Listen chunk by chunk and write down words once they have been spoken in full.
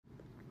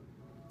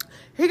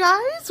Hey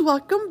guys,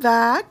 welcome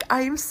back.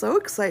 I am so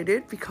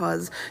excited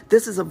because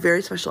this is a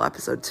very special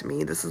episode to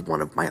me. This is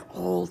one of my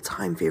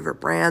all-time favorite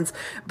brands.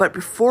 But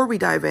before we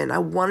dive in, I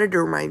wanted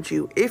to remind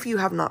you, if you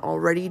have not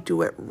already,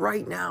 do it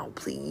right now,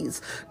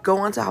 please. Go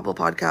onto Apple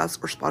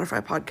Podcasts or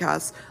Spotify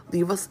Podcasts,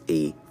 leave us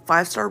a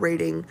 5-star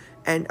rating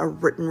and a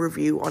written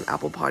review on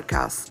Apple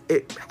Podcasts.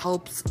 It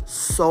helps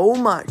so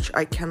much.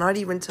 I cannot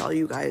even tell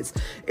you guys.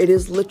 It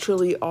is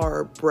literally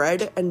our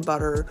bread and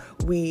butter.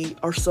 We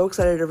are so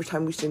excited every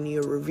time we send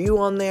you a review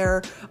on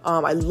there.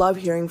 I love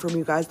hearing from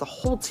you guys. The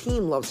whole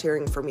team loves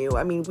hearing from you.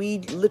 I mean, we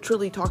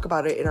literally talk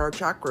about it in our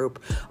chat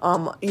group.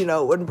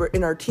 When we're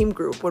in our team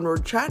group, when we're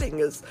chatting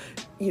is,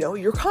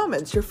 your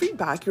comments, your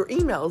feedback, your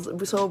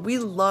emails. So we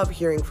love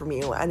hearing from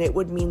you, and it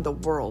would mean the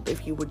world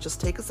if you would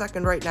just take a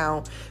second right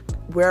now,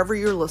 wherever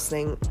you're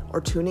listening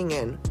or tuning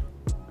in,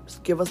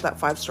 give us that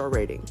 5-star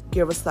rating.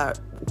 Give us that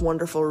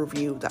wonderful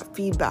review, that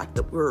feedback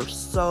that we're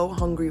so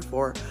hungry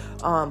for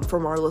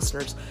from our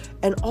listeners.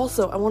 And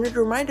also, I wanted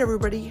to remind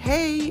everybody,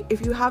 hey,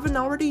 if you haven't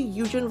already,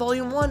 Eugen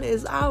Volume 1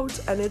 is out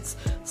and it's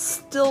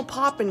still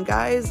popping,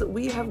 guys.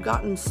 We have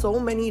gotten so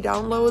many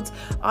downloads.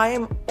 I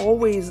am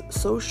always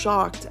so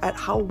shocked at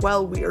how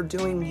well we are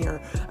doing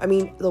here. I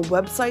mean, the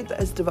website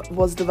that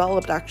was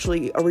developed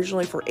actually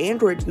originally for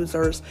Android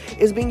users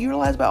is being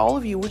utilized by all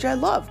of you, which I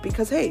love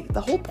because, hey,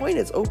 the whole point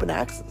is open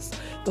access.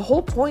 The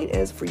whole point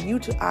is for you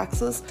to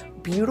access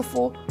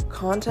beautiful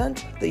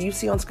content that you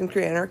see on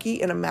Skincare Anarchy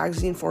in a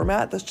magazine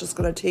format that's just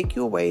going to take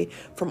you away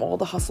from all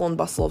the hustle and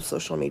bustle of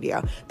social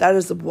media. That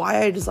is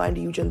why I designed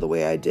Eugen the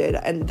way I did,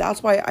 and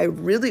that's why I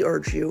really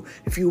urge you,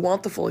 if you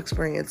want the full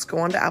experience, go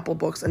onto Apple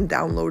Books and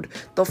download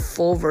the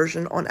full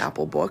version on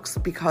Apple Books,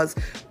 because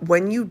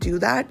when you do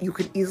that, you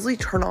can easily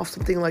turn off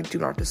something like Do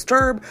Not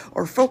Disturb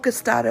or Focus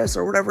Status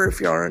or whatever. If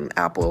you're on an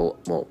Apple,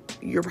 well,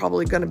 you're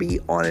probably going to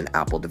be on an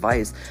Apple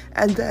device,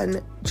 and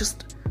then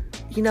just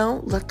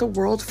let the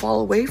world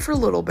fall away for a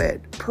little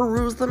bit.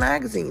 Peruse the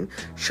magazine,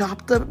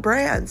 shop the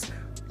brands,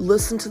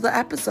 listen to the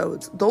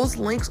episodes. Those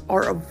links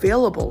are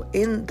available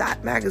in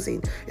that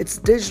magazine. It's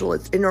digital,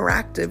 it's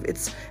interactive,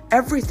 it's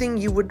everything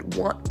you would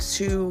want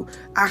to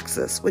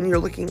access when you're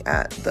looking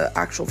at the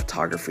actual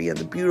photography and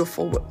the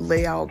beautiful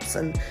layouts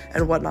and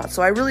whatnot.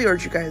 So I really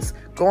urge you guys,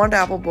 go onto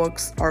Apple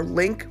Books. Our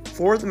link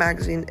for the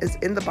magazine is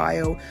in the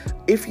bio.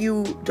 If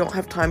you don't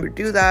have time to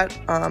do that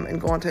and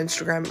go onto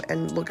Instagram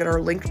and look at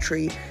our link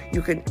tree,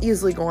 you can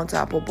easily go onto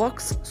Apple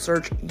Books,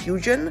 search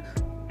Eugen,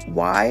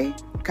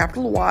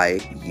 capital Y,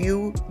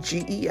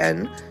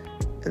 UGEN,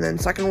 and then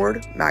second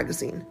word,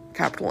 magazine,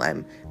 capital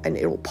M, and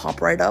it will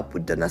pop right up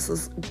with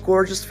Danessa's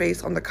gorgeous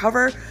face on the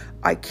cover.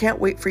 I can't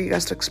wait for you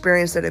guys to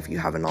experience it if you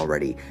haven't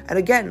already. And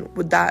again,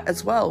 with that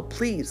as well,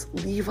 please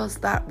leave us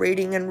that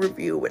rating and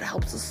review. It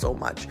helps us so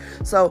much.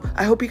 So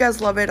I hope you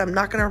guys love it. I'm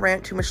not going to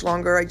rant too much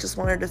longer. I just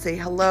wanted to say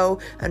hello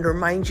and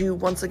remind you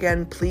once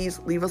again, please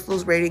leave us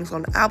those ratings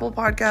on Apple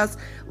Podcasts,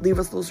 leave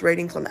us those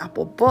ratings on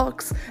Apple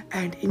Books,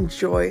 and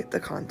enjoy the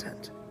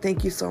content.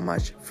 Thank you so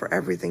much for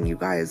everything, you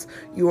guys.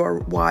 You are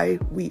why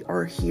we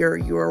are here.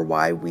 You are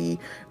why we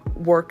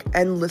work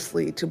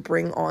endlessly to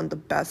bring on the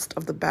best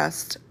of the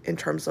best in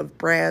terms of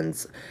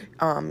brands,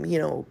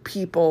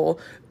 people,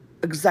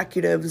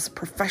 executives,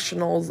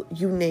 professionals,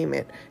 you name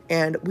it.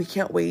 And we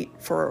can't wait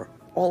for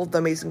all of the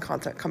amazing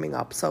content coming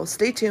up. So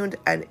stay tuned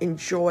and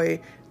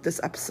enjoy this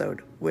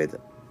episode with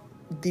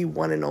the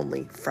one and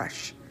only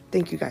Fresh.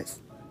 Thank you, guys.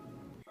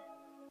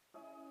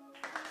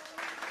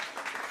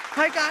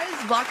 Hi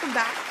guys, welcome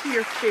back to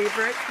your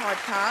favorite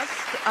podcast,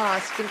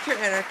 Skincare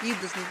Anarchy.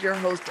 This is your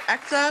host,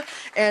 Ekta,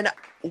 and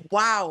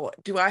wow,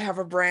 do I have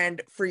a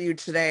brand for you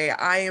today.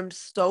 I am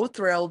so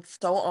thrilled,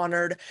 so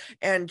honored,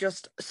 and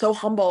just so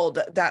humbled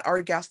that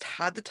our guest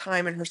had the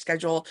time in her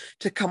schedule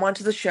to come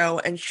onto the show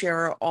and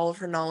share all of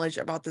her knowledge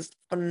about this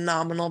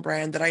phenomenal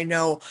brand that I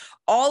know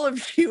all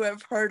of you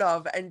have heard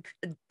of and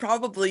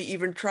probably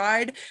even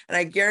tried. And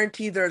I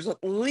guarantee there's at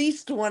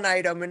least one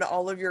item in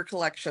all of your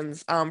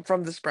collections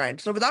from this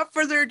brand. So without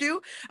further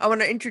ado, I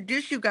want to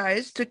introduce you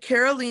guys to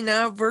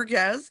Carolina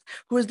Vergez,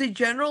 who is the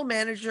general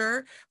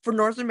manager for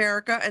North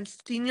America and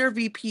Senior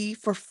VP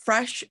for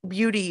Fresh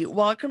Beauty.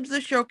 Welcome to the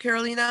show,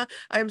 Carolina.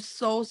 I'm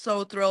so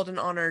thrilled and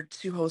honored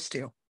to host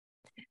you.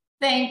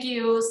 Thank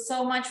you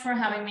so much for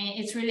having me.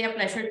 It's really a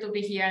pleasure to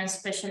be here, and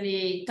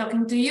especially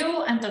talking to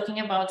you and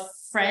talking about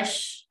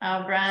Fresh,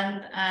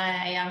 brand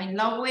I am in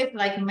love with.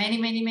 Like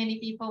many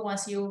people,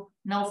 once you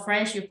know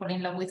Fresh, you fall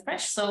in love with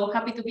Fresh. So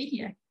happy to be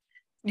here.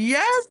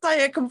 Yes,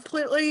 I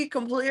completely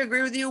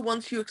agree with you.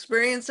 Once you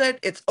experience it,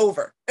 it's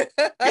over. That's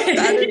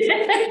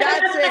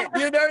it.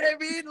 You know what I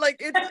mean? Like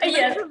it's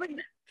literally,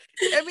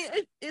 I mean,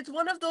 it's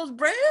one of those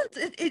brands.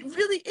 It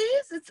really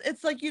is.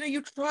 It's like,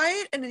 you try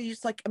it and then you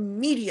just like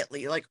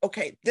immediately like,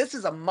 okay, this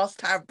is a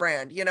must-have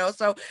brand,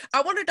 So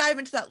I want to dive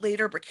into that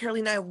later, but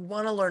Carolina, I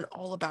want to learn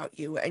all about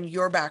you and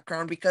your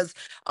background because,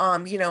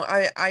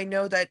 I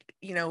know that,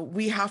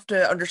 we have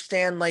to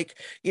understand like,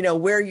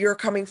 where you're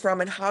coming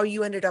from and how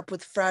you ended up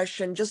with Fresh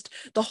and just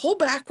the whole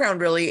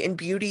background really in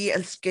beauty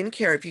and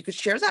skincare. If you could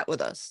share that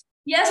with us.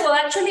 Yes, well,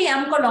 actually,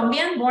 I'm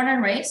Colombian, born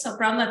and raised, so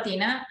proud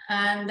Latina,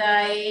 and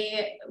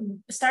I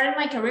started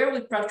my career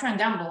with Procter and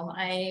Gamble.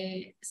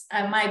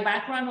 My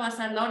background was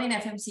a lot in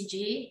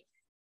FMCG.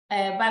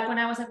 Back when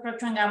I was at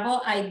Procter and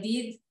Gamble, I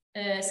did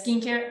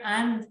skincare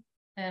and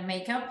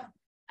makeup.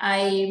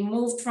 I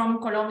moved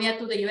from Colombia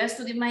to the US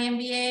to do my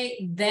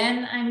MBA.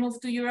 Then I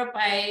moved to Europe.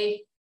 I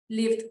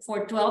lived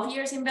for 12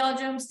 years in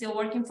Belgium, still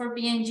working for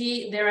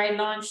P&G. There I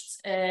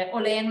launched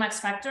Olay and Max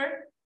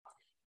Factor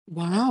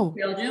Wow.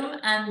 Belgium,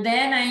 and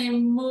then I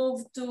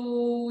moved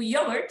to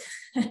yogurt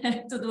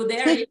to do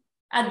dairy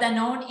at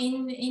Danone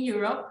in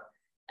Europe.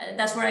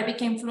 That's where I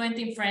became fluent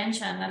in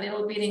French and a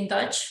little bit in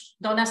Dutch.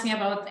 Don't ask me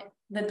about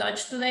the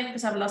Dutch today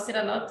because I've lost it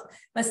a lot,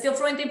 but still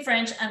fluent in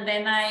French. And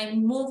then I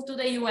moved to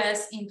the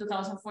US in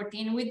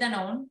 2014 with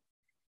Danone.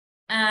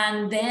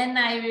 And then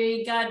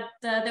I got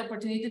the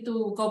opportunity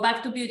to go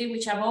back to beauty,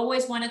 which I've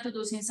always wanted to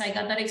do since I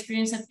got that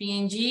experience at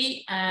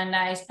P&G. And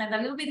I spent a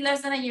little bit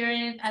less than a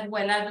year at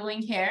Wella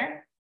doing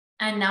hair.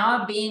 And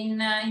now I've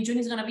been, in June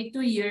is going to be 2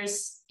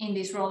 years in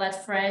this role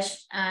at Fresh.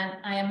 And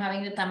I am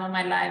having the time of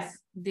my life.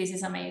 This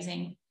is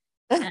amazing.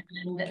 And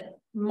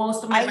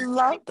most of my I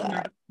love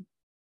that.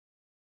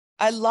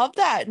 I love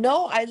that.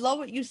 No, I love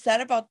what you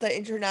said about the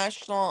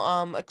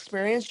international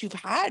experience you've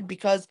had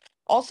because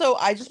also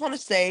I just want to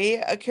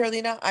say,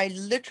 Carolina, I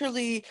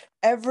literally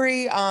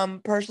every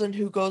person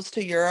who goes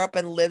to Europe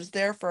and lives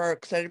there for an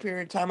extended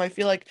period of time, I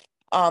feel like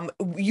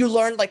you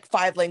learn like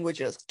five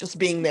languages just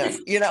being there,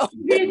 you know?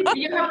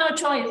 You have no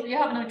choice. You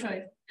have no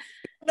choice.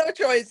 No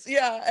choice.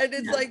 Yeah. And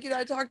it's Yeah. like,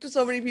 I talked to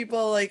so many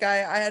people. Like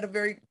I had a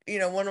very,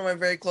 one of my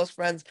very close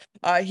friends,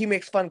 he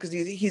makes fun because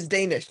he's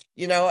Danish,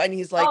 and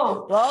he's like,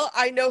 Oh, well,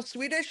 I know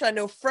Swedish, I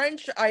know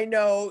French, I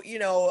know,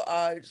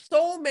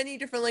 so many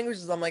different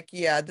languages. I'm like,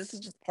 yeah, this is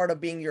just part of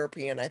being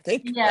European, I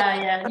think.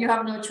 yeah. You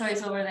have no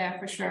choice over there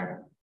for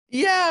sure.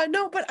 Yeah,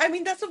 no, but I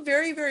mean that's a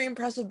very, very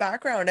impressive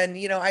background. And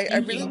I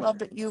Thank really love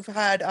you. that you've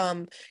had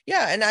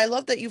yeah, and I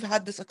love that you've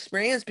had this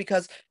experience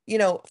because,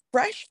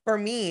 Fresh for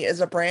me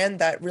is a brand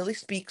that really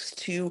speaks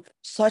to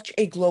such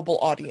a global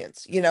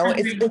audience.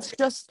 Agree. It's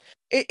just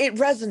it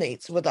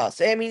resonates with us.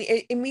 I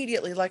mean,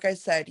 immediately, like I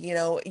said,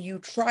 you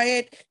try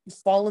it, you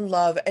fall in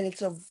love, and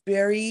it's a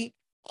very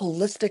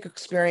holistic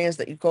experience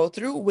that you go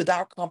through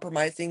without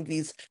compromising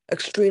these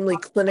extremely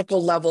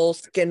clinical level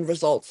skin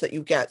results that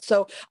you get.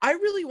 So I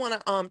really want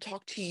to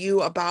talk to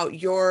you about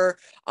your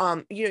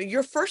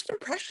your first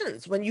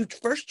impressions when you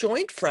first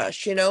joined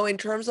Fresh, in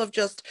terms of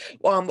just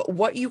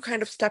what you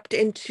kind of stepped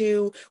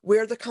into,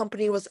 where the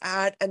company was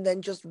at, and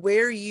then just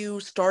where you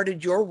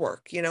started your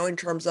work, in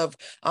terms of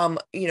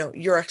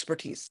your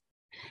expertise.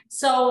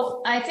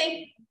 So I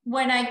think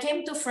when I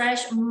came to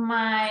Fresh,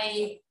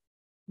 my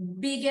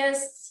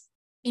biggest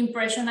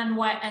impression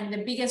and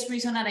the biggest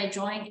reason that I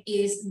joined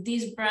is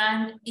this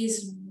brand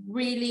is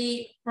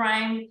really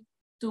primed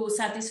to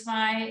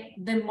satisfy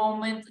the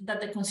moment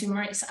that the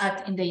consumer is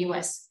at in the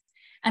US.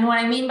 And what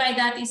I mean by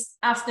that is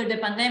after the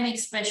pandemic,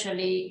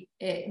 especially,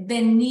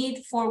 the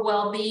need for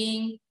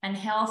well-being and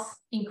health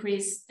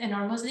increased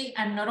enormously.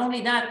 And not only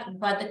that,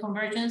 but the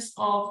convergence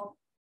of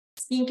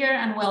skincare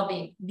and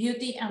well-being,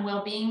 beauty and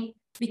well-being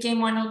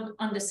became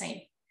on the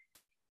same.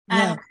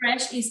 And Yeah.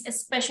 Fresh is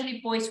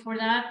especially poised for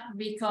that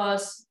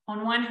because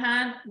on one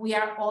hand, we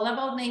are all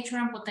about nature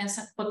and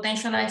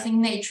potentializing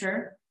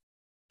nature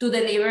to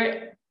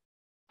deliver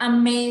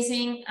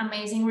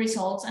amazing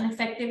results and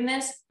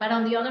effectiveness. But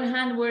on the other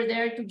hand, we're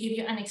there to give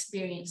you an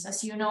experience.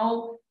 As you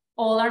know,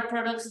 all our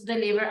products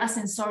deliver a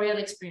sensorial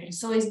experience.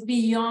 So it's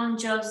beyond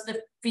just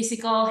the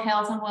physical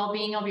health and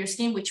well-being of your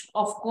skin, which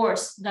of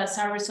course that's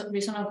our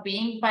reason of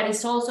being, but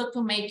it's also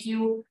to make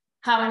you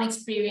have an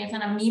experience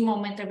and a me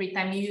moment every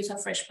time you use a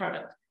Fresh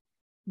product.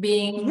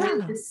 Being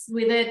Yeah.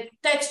 with the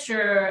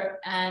texture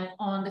and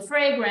on the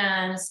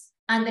fragrance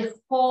and the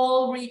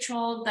whole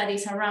ritual that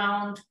is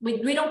around.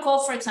 We don't call,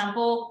 for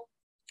example,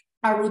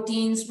 our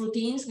routines,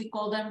 we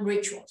call them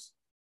rituals.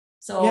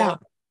 So Yeah.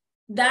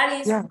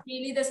 that is Yeah.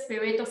 really the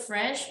spirit of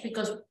Fresh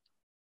because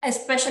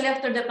especially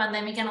after the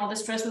pandemic and all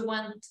the stress we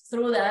went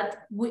through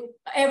that,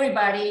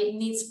 everybody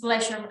needs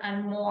pleasure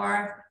and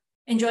more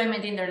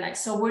enjoyment in their life.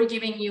 So we're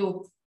giving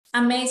you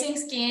amazing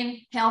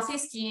skin, healthy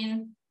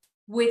skin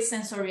with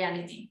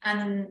sensoriality.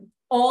 And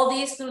all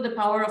this through the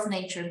power of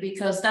nature,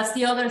 because that's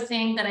the other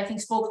thing that I think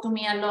spoke to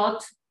me a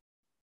lot.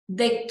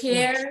 The Yes.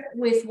 care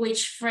with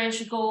which Fresh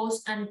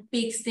goes and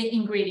picks the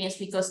ingredients,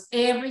 because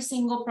every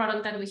single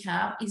product that we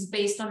have is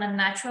based on a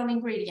natural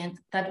ingredient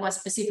that was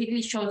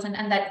specifically chosen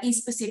and that is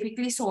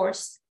specifically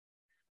sourced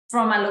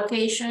from a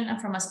location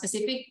and from a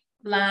specific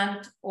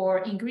plant or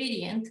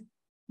ingredient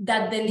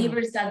that Yeah.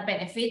 delivers that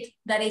benefit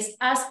that is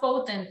as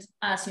potent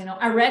as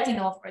a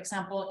retinol, for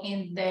example.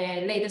 In the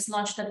latest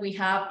launch that we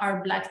have,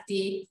 our black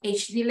tea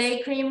HD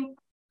lay cream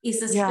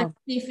is a Yeah.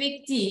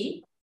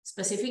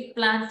 specific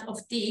plant of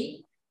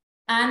tea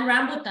and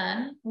rambutan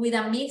with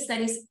a mix that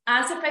is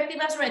as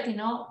effective as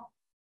retinol,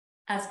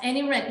 as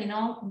any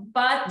retinol,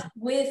 but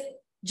with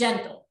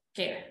gentle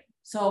care.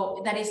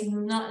 So that is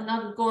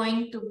not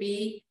going to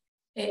be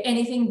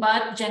anything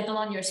but gentle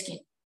on your skin.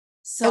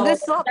 And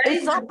So that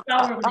is the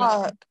power of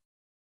nature.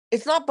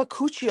 it's not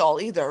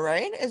bakuchiol either,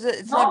 right? Is it?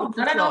 It's not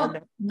No, not at bakuchiol in all.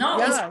 there. No,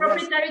 it's Yeah, yes.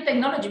 proprietary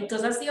technology,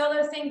 because that's the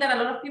other thing that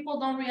a lot of people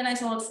don't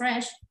realize about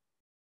fresh.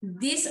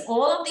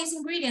 All of these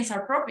ingredients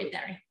are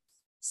proprietary.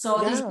 So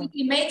this Yeah.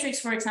 beauty matrix,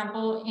 for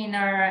example, in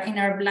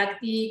our black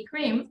tea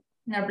cream,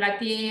 in our black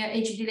tea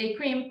HG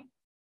cream,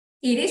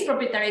 it is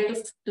proprietary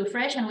to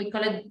fresh, and we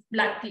call it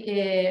black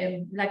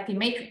tea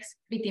matrix,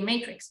 BT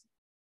matrix.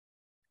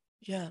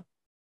 Yeah.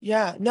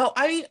 Yeah. No,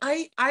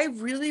 I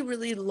really,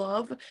 really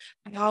love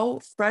how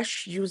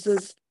Fresh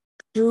uses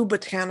true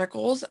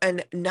botanicals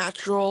and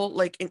natural,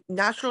 like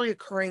naturally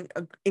occurring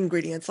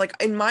ingredients. Like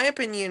in my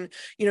opinion,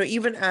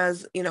 even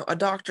as, a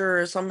doctor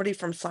or somebody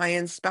from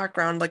science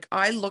background, like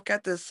I look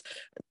at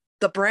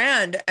the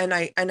brand, and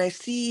I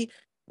see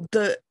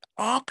the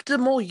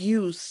optimal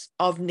use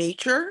of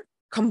nature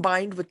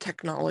combined with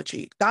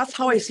technology. That's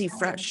how I see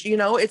Fresh.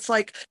 It's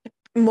like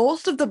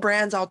most of the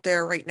brands out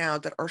there right now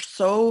that are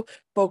so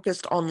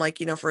focused on, like,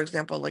 for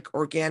example, like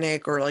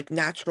organic or like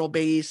natural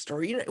based,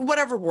 or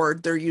whatever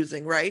word they're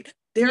using, right?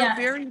 They're Yeah.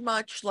 very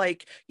much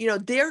like,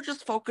 they're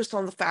just focused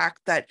on the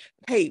fact that,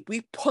 hey,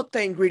 we put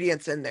the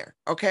ingredients in there.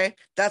 Okay.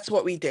 That's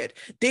what we did.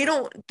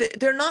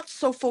 They're not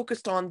so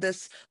focused on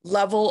this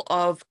level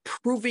of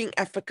proving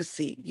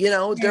efficacy.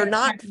 They're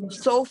not Exactly.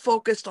 so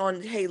focused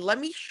on, hey, let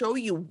me show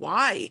you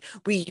why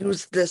we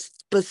use this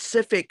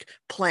specific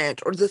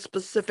plant or this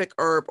specific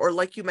herb, or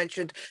like you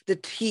mentioned, the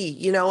tea,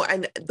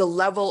 and the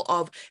level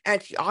of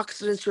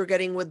antioxidants you're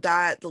getting with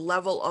that, the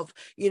level of,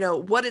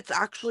 what it's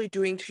actually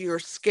doing to your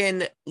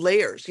skin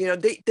layers.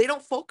 They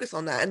don't focus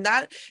on that. And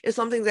that is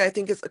something that I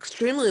think is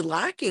extremely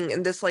lacking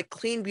in this like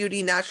clean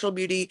beauty, natural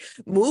beauty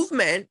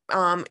movement,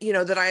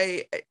 that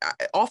I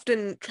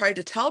often try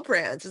to tell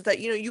brands is that,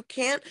 you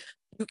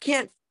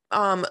can't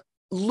um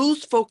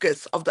lose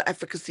focus of the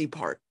efficacy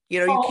part.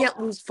 You can't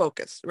lose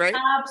focus, right?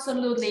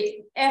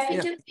 Absolutely. Yeah.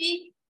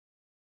 Efficacy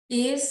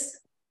is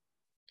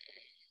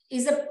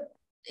is the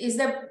is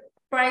the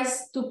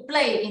price to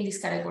play in this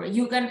category.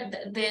 You can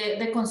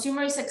the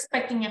consumer is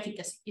expecting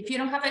efficacy. If you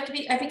don't have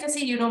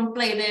efficacy, you don't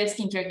play the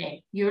skincare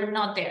game. You're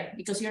not there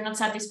because you're not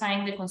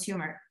satisfying the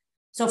consumer.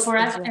 So for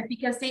us, Exactly.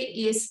 efficacy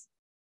is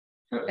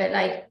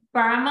like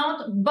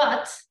paramount,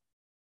 but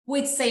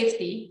with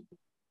safety.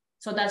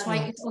 So that's why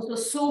it's also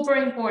super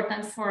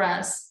important for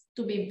us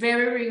to be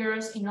very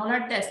rigorous in all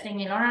our testing,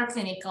 in all our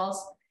clinicals,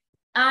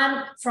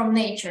 and from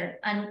nature.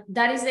 And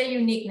that is the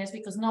uniqueness,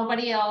 because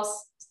nobody else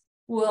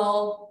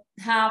will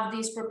have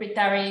these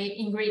proprietary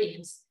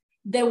ingredients.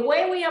 The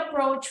way we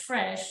approach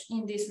Fresh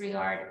in this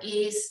regard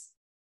is,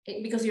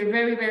 because you're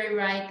very, very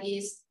right,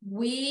 is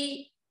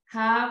we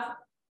have,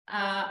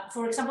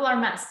 for example, our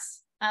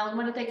masks. I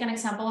want to take an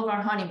example of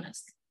our honey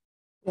mask.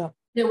 Yeah.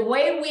 The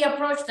way we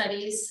approach that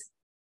is,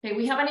 okay,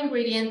 we have an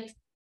ingredient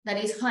that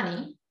is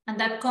honey, and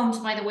that comes,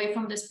 by the way,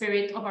 from the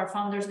spirit of our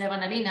founders, Lev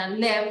and Alina.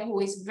 Lev, who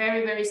is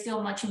very, very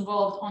still much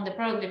involved on the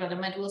product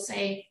development, will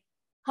say,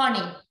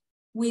 honey.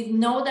 We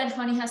know that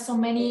honey has so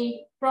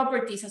many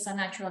properties as a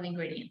natural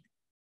ingredient.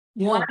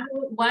 Yeah.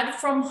 What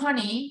from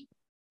honey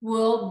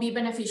will be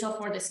beneficial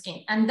for the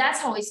skin? And that's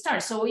how it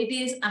starts. So it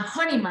is a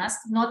honey mask,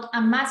 not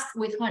a mask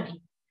with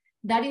honey.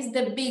 That is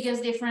the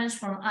biggest difference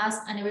from us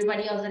and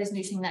everybody else that is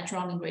using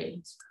natural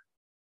ingredients.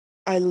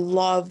 I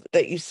love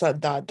that you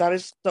said that. That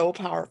is so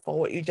powerful,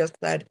 what you just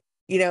said.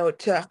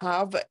 To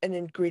have an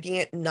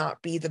ingredient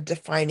not be the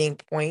defining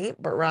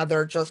point, but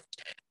rather just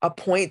a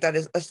point that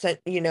is,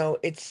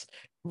 it's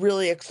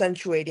really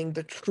accentuating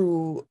the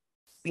true,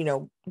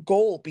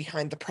 goal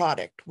behind the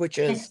product, which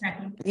is,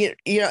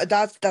 Exactly.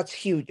 that's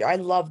huge. I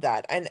love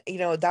that. And,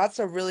 that's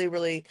a really,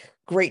 really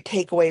great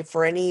takeaway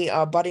for any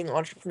budding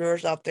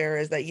entrepreneurs out there,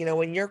 is that,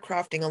 when you're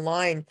crafting a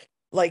line,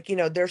 like,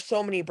 there's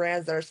so many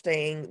brands that are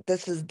saying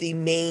this is the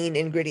main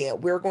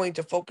ingredient. We're going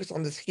to focus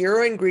on this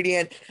hero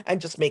ingredient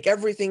and just make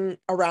everything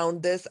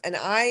around this. And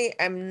I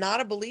am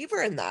not a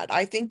believer in that.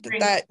 I think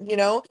that,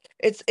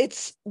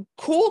 it's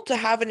cool to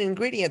have an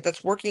ingredient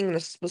that's working in a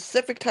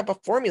specific type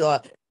of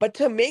formula, but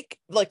to make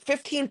like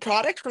 15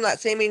 products from that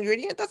same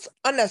ingredient, that's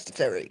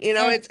unnecessary.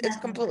 It's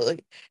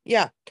completely,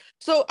 yeah.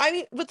 So I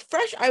mean, with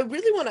Fresh, I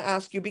really want to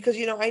ask you, because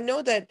I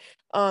know that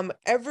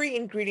every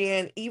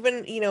ingredient,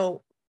 even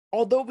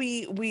although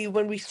we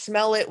when we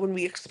smell it, when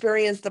we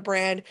experience the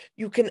brand,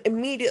 you can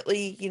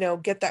immediately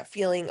get that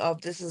feeling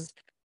of this is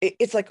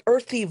it's like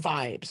earthy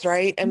vibes,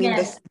 right? I mean,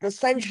 Yes. the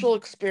sensual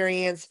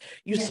experience.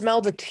 You Yes.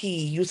 smell the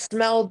tea, you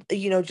smell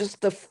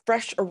just the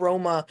fresh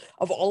aroma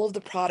of all of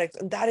the products,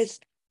 and that is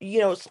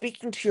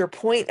speaking to your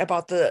point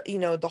about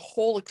the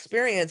whole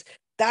experience.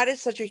 That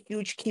is such a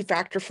huge key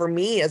factor for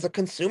me as a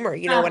consumer,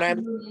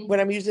 Absolutely. when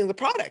I'm using the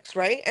products,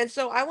 right? And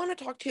so I want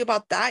to talk to you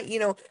about that.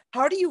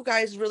 How do you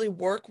guys really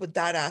work with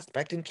that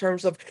aspect in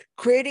terms of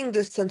creating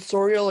this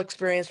sensorial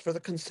experience for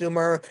the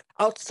consumer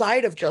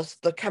outside of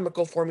just the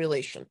chemical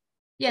formulation?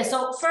 Yeah,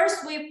 so first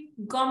we've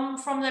come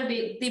from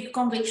the deep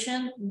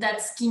conviction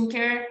that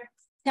skincare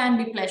can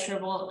be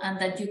pleasurable, and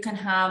that you can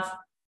have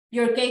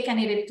your cake and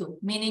eat it too,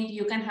 meaning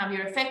you can have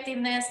your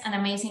effectiveness and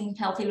amazing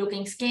healthy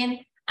looking skin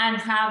and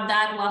have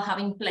that while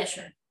having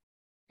pleasure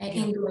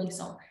in doing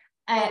so.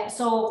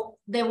 So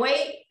the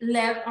way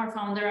Lev, our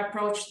founder,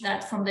 approached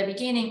that from the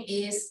beginning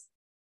is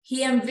he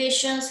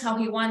envisions how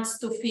he wants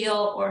to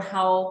feel or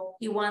how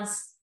he wants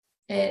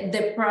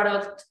the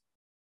product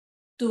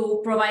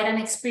to provide an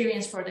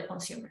experience for the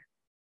consumer.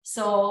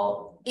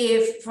 So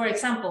if, for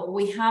example,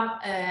 we have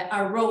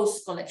a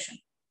rose collection,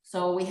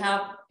 so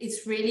it's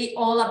really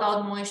all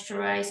about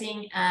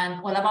moisturizing and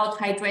all about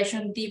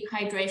hydration, deep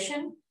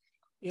hydration.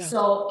 Yeah.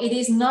 So it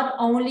is not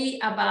only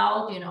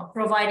about,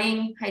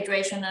 providing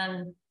hydration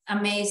and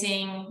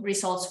amazing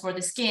results for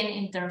the skin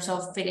in terms of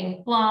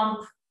feeling plump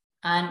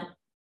and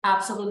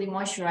absolutely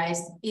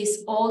moisturized. It's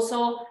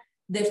also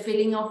the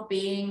feeling of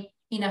being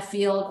in a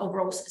field of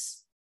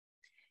roses.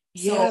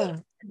 Yeah.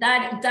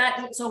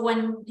 So so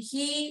when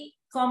he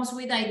comes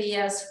with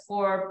ideas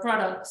for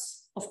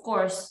products, of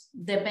course,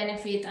 the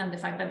benefit and the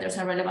fact that there's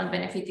a relevant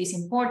benefit is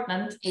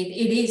important.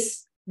 It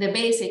is the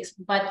basics,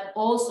 but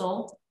also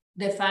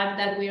the fact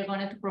that we are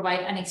going to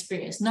provide an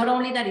experience. Not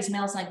only that it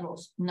smells like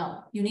rose. No,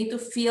 you need to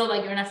feel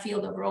like you're in a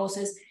field of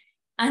roses.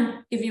 And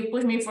if you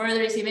push me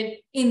further, it's even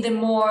in the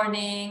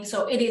morning.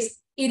 So it is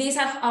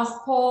a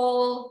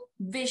whole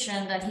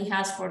vision that he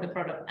has for the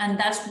product. And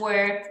that's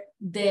where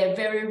the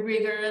very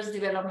rigorous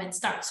development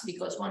starts,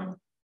 because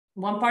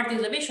one part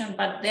is the vision,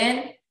 but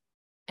then,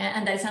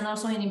 and that is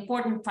also an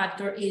important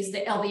factor, is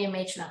the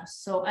LVMH labs.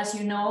 So as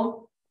you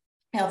know,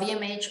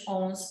 LVMH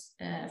owns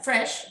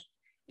Fresh.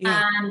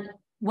 Yeah. And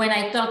when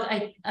I've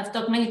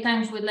talked many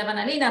times with Lev and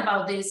Alina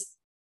about this,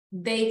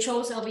 they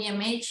chose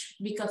LVMH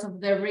because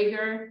of the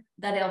rigor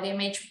that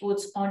LVMH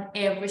puts on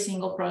every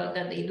single product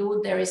that they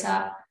do. There is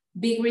a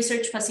big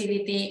research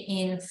facility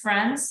in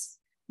France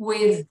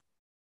with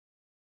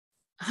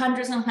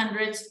hundreds and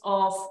hundreds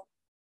of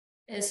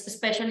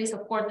specialists,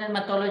 of course,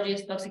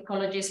 dermatologists,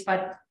 toxicologists,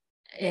 but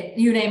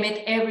you name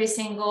it, every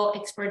single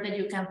expert that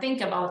you can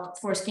think about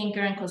for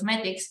skincare and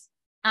cosmetics.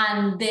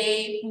 And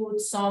they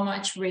put so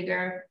much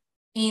rigor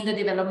in the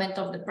development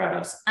of the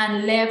products.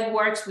 And Lev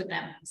works with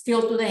them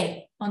still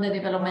today on the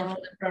development of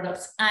the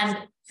products. And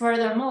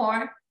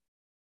furthermore,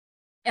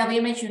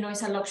 LVMH,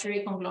 is a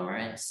luxury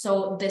conglomerate.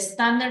 So the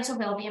standards of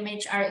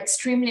LVMH are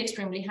extremely,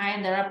 extremely high,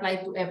 and they're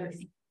applied to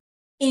everything,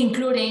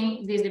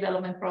 including this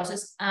development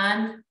process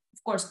and,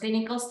 of course,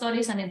 clinical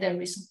studies and their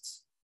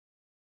results.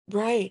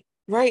 Right.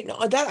 Right.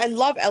 No, that I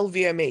love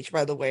LVMH,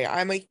 by the way.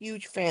 I'm a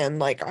huge fan.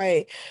 Like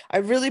I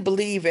really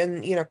believe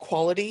in,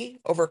 quality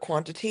over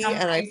quantity.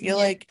 And I feel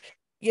like,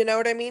 you know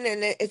what I mean?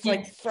 And it's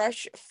like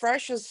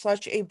Fresh is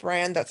such a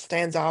brand that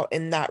stands out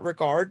in that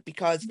regard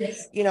because,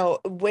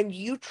 when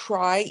you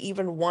try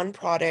even one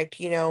product,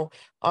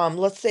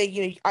 let's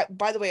say,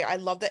 by the way, I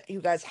love that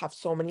you guys have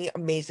so many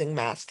amazing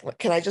masks. Like,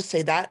 can I just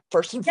say that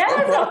first and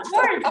foremost? Yes, of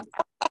course.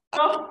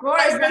 Of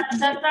course.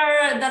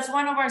 That's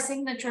one of our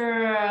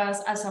signatures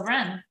as a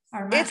brand.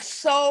 It's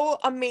so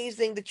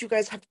amazing that you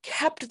guys have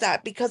kept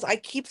that, because I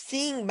keep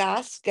seeing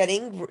masks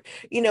getting,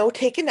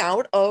 taken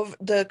out of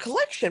the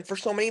collection for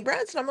so many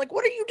brands. And I'm like,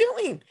 what are you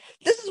doing?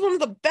 This is one of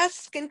the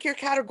best skincare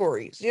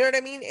categories. You know what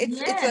I mean?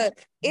 It's a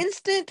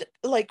instant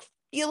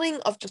feeling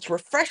of just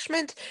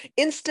refreshment,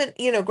 instant,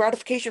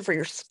 gratification for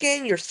your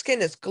skin. Your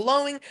skin is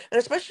glowing. And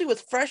especially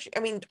with Fresh, I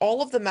mean,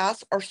 all of the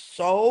masks are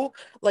so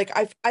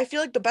I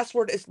feel like the best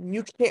word is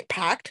nutrient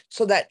packed,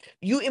 so that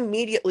you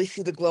immediately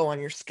see the glow on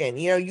your skin.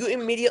 You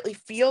immediately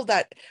feel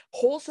that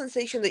whole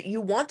sensation that you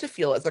want to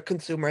feel as a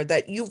consumer,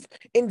 that you've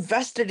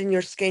invested in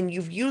your skin,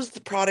 you've used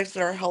the products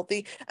that are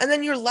healthy, and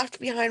then you're left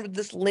behind with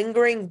this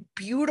lingering,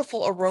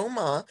 beautiful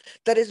aroma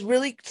that is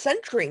really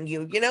centering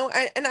you,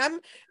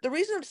 and the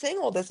reason I'm saying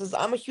all this is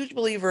I'm a huge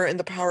believer in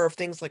the power of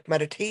things like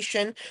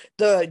meditation,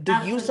 the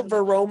use of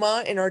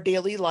aroma in our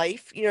daily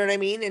life, you know what I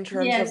mean, in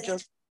terms of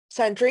just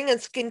centering, and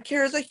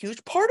skincare is a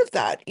huge part of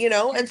that,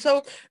 and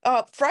so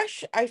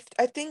Fresh, I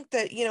think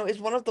that, is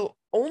one of the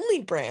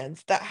only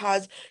brands that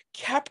has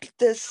kept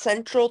this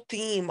central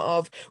theme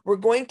of, we're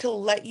going to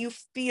let you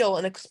feel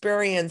and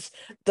experience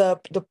the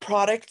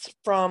products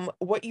from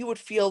what you would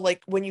feel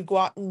like when you go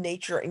out in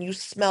nature and you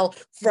smell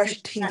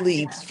fresh tea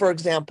leaves, for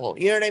example.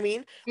 You know what I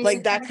mean?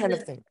 Like that kind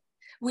of thing.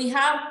 We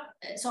have,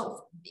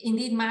 so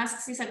indeed,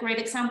 masks is a great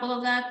example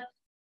of that.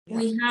 Yeah.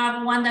 We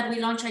have one that we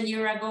launched a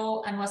year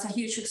ago and was a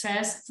huge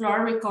success,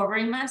 Flora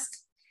Recovery Mask,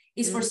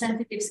 is for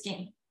sensitive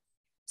skin.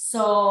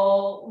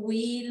 So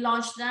we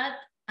launched that,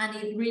 and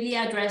it really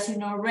addressed,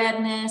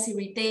 redness,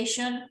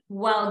 irritation,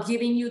 while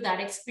giving you that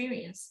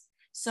experience.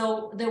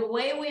 So the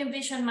way we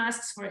envision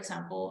masks, for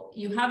example,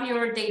 you have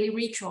your daily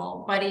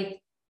ritual, but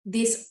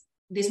this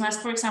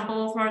mask, for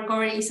example, for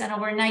recovery, is an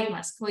overnight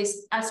mask. So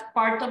it's as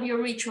part of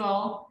your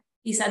ritual.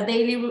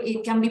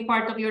 It can be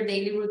part of your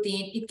daily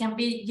routine. It can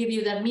give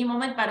you that me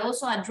moment, but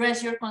also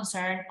address your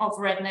concern of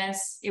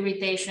redness,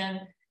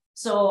 irritation.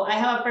 So I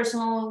have a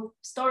personal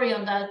story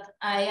on that.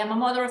 I am a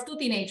mother of 2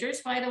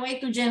 teenagers, by the way,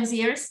 2 Gen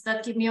Zers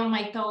that keep me on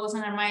my toes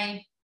and are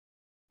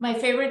my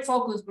favorite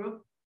focus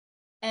group.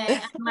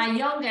 And my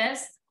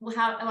youngest was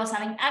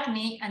having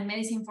acne and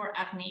medicine for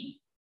acne.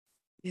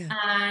 Yeah.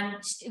 and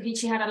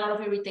she had a lot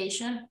of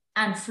irritation,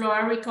 and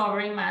Flora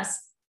Recovery Mask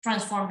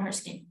transformed her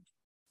skin.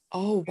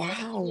 Oh,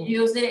 wow. She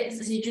used it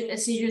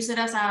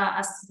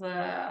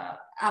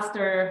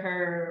after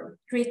her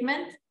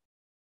treatment,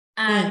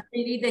 and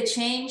really the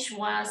change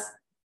was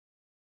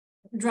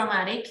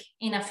dramatic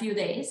in a few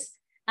days.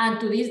 And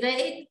to this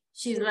day,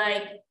 she's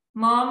like,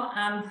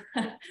 Mom,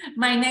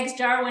 my next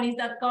jar, when is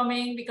that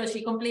coming? Because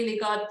she completely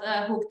got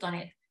hooked on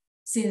it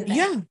since then.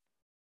 Yeah.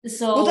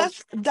 Well, So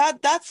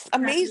that's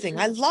amazing.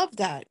 I love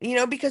that.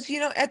 Because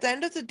at the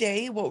end of the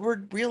day, what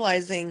we're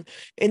realizing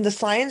in the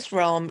science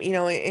realm,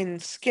 in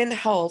skin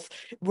health,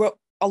 what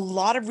a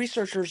lot of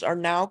researchers are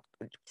now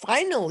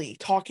finally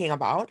talking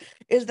about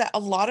is that a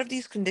lot of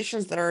these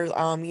conditions that are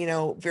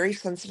very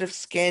sensitive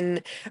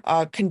skin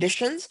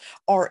conditions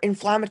are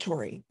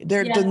inflammatory.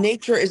 The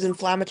nature is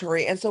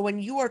inflammatory. And so when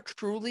you are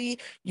truly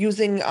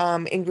using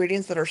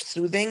ingredients that are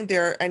soothing,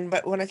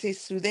 but when I say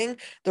soothing,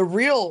 the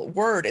real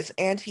word is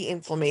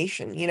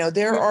anti-inflammation.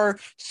 There are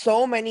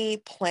so many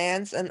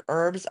plants and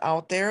herbs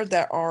out there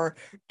that are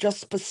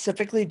just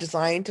specifically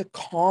designed to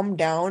calm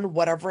down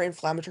whatever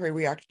inflammatory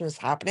reaction is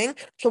happening.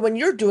 So when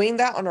you're doing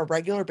that on a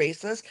regular basis,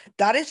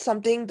 that is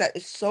something that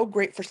is so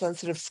great for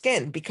sensitive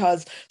skin,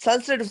 because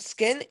sensitive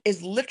skin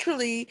is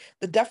literally,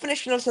 the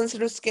definition of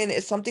sensitive skin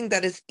is something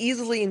that is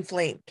easily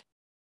inflamed.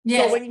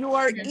 So when you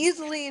are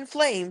easily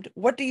inflamed,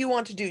 what do you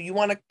want to do? You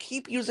want to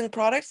keep using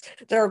products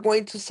that are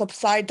going to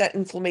subside that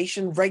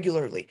inflammation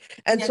regularly.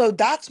 And so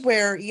that's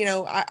where,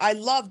 I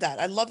love that.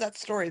 I love that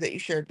story that you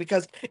shared,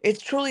 because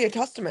it's truly a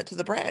testament to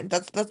the brand.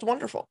 That's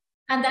wonderful.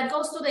 And that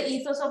goes to the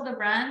ethos of the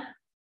brand.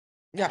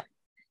 Yeah.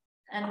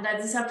 And that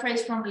is a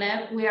phrase from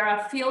Lev. We are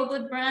a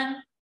feel-good brand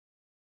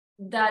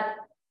that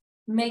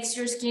makes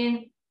your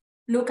skin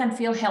look and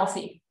feel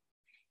healthy.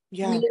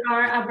 Yeah. We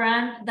are a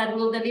brand that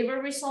will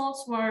deliver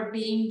results for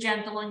being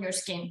gentle on your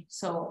skin.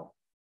 So,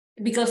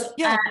 because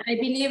I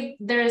believe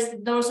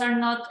those are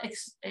not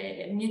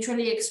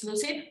mutually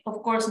exclusive.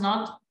 Of course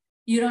not.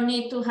 You don't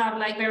need to have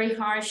like very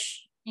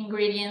harsh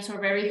ingredients or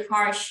very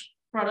harsh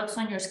products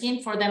on your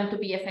skin for them to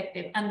be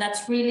effective. And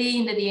that's really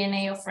in the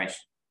DNA of Fresh.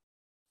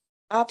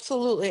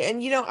 Absolutely.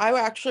 And I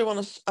actually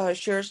want to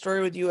share a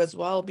story with you as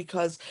well,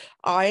 because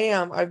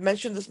I've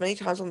mentioned this many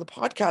times on the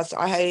podcast.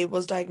 I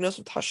was diagnosed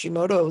with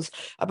Hashimoto's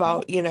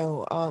about,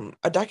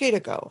 a decade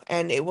ago,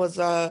 and it was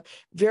a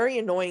very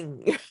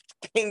annoying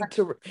thing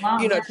to,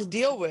 to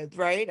deal with,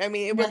 right? I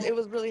mean, it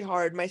was really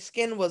hard. My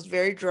skin was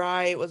very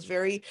dry. It was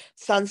very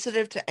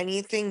sensitive to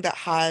anything that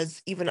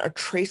has even a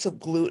trace of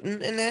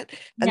gluten in it.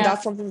 And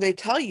that's something they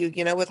tell you,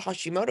 with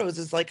Hashimoto's,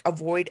 is like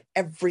avoid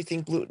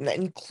everything gluten,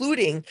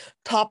 including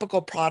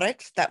topical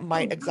products that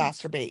might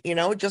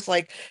exacerbate, just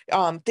like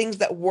things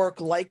that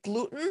work like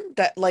gluten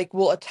that like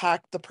will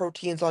attack the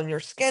proteins on your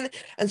skin.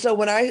 And so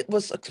when I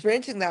was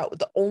experiencing that,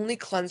 the only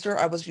cleanser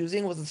I was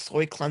using was a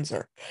soy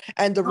cleanser.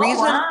 And the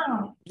reason,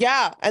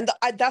 and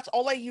that's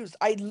all I used.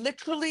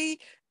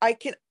 I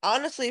can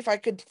honestly, if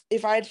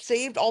I had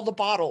saved all the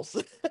bottles,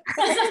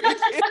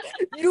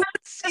 you would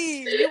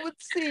see,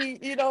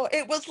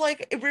 it was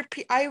like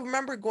I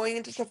remember going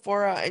into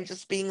Sephora and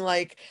just being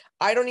like,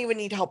 I don't even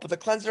need help with a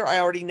cleanser. I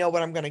already know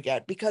what I'm going to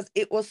get, because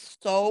it was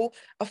so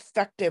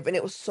effective and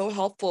it was so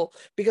helpful.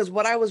 Because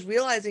what I was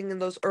realizing in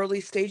those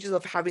early stages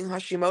of having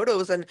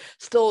Hashimoto's and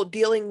still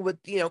dealing with,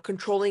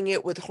 controlling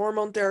it with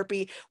hormone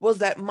therapy, was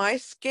that my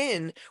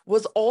skin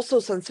was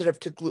also sensitive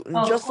to gluten,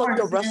 just like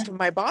the rest of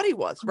my body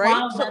was, right?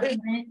 Wow,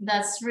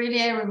 that's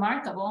really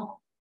remarkable.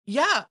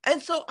 Yeah.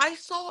 And so I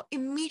saw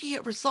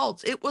immediate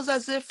results. It was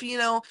as if,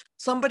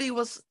 somebody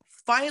was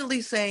finally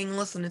saying,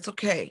 listen, it's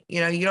okay.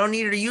 You don't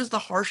need to use the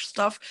harsh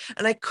stuff.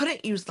 And I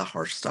couldn't use the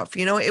harsh stuff.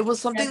 It was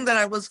something that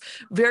I was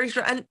very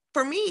sure. And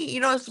for me,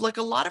 it's like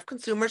a lot of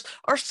consumers,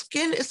 our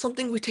skin is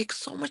something we take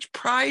so much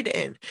pride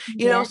in,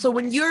 so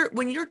when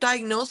you're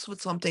diagnosed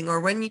with something, or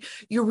when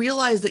you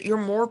realize that you're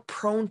more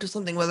prone to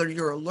something, whether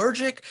you're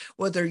allergic,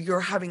 whether you're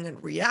having a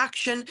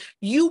reaction,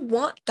 you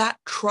want that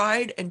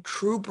tried and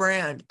true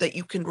brand that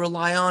you can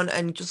rely on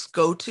and just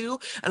go to.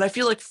 And I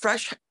feel like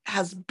Fresh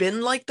has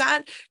been like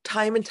that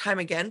time and time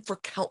again for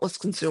countless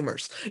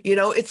consumers.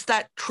 It's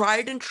that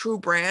tried and true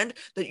brand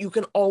that you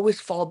can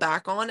always fall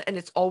back on, and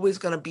it's always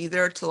going to be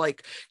there to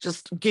like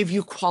just give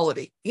you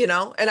quality, and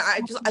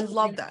I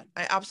love that.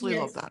 I absolutely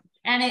love that.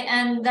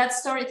 And that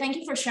story, thank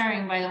you for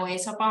sharing, by the way.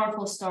 It's a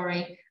powerful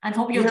story, and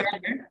hope you're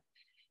better.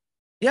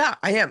 Yeah,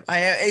 I am.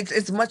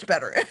 It's much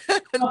better.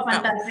 Oh,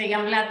 fantastic.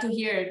 I'm glad to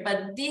hear it.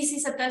 But this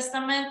is a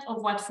testament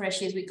of what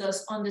Fresh is,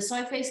 because on the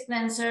Soy Face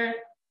Cleanser,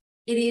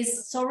 it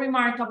is so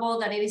remarkable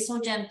that it is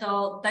so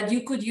gentle that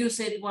you could use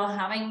it while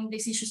having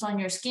these issues on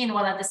your skin,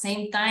 while at the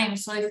same time,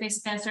 Soy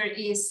Face Cleanser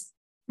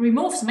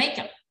removes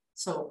makeup.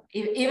 So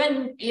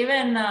even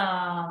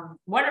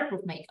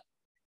waterproof makeup.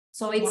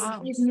 So it's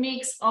this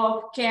mix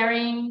of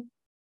caring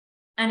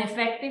and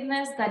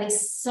effectiveness that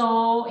is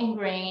so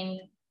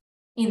ingrained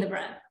in the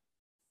brand.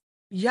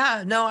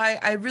 Yeah, no,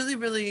 I really,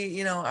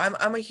 really,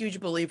 I'm a huge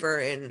believer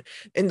in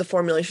the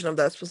formulation of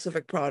that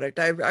specific product.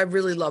 I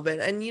really love it.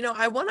 And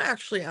I want to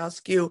actually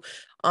ask you,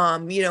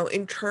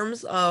 in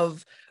terms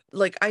of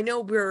like I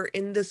know we're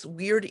in this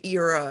weird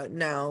era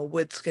now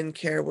with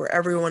skincare where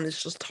everyone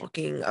is just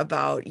talking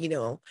about,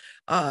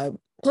 uh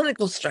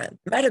clinical strength,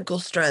 medical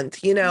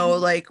strength,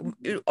 like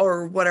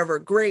or whatever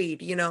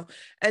grade,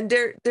 and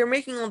they're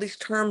making all these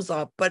terms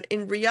up, but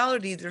in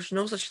reality, there's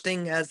no such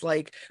thing as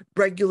like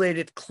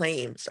regulated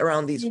claims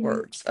around these Mhm.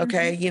 words.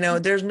 Okay.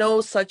 There's no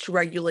such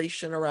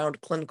regulation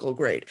around clinical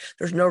grade.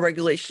 There's no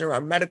regulation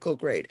around medical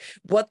grade.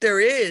 What there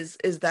is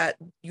that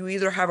you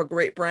either have a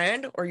great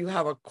brand or you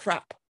have a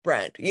crap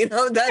brand.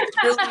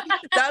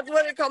 That's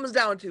what it comes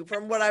down to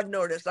from what I've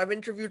noticed. I've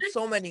interviewed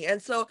so many.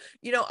 And so,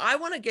 I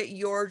want to get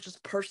your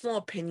just personal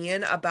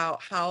opinion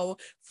about how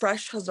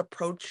Fresh has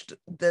approached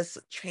this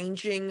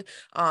changing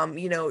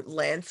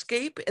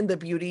landscape in the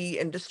beauty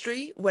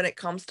industry when it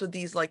comes to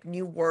these like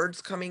new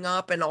words coming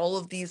up and all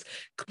of these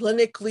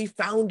clinically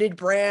founded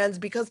brands,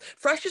 because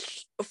Fresh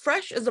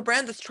is a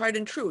brand that's tried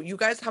and true. You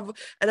guys have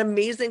an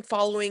amazing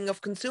following of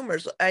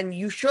consumers and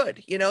you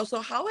should, so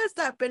how has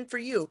that been for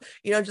you,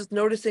 just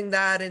noticing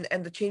that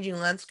and the changing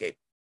landscape?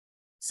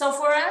 So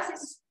for us,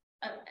 it's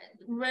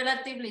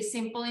relatively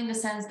simple in the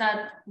sense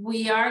that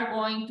we are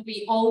going to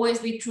be always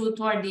be true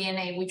to our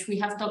DNA, which we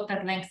have talked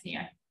at length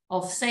here,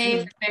 of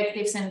safe, Mm,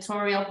 effective,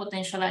 sensorial,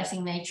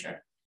 potentializing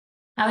nature.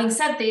 Having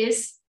said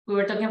this, we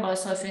were talking about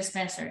social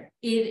dispenser.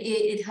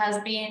 It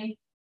has been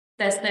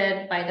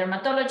tested by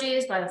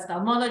dermatologists, by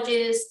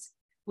ophthalmologists.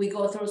 We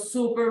go through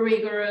super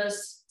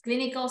rigorous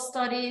clinical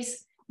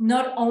studies,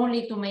 not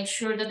only to make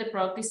sure that the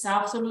product is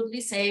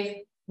absolutely safe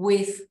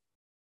with,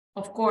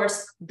 of course,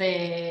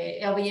 the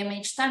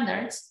LVMH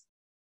standards,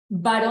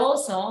 but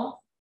also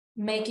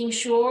making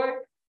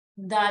sure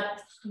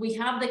that we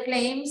have the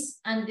claims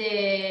and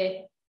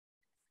the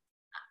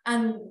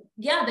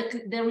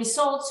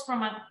results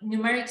from a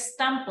numeric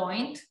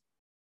standpoint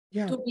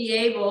yeah. to be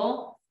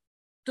able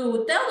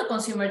to tell the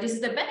consumer this is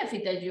the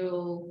benefit that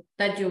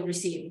you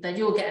receive, that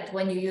you get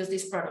when you use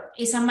this product.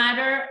 It's a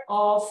matter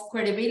of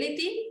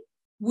credibility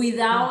Mm,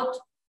 without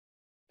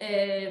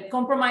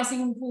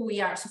compromising who we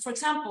are. So for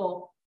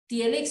example,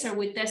 the Elixir,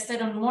 we tested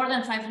on more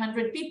than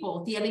 500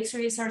 people. The Elixir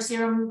is our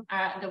serum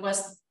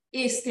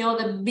is still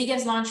the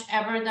biggest launch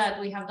ever that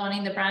we have done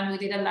in the brand. We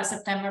did it last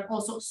September,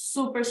 also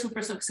super,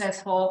 super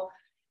successful.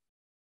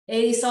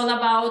 It is all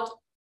about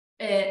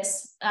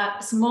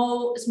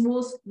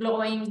smooth,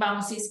 glowing,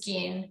 bouncy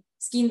skin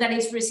that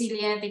is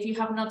resilient. If you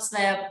have not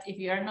slept, if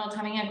you are not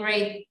having a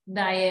great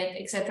diet,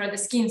 etc., the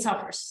skin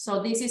suffers.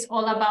 So this is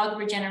all about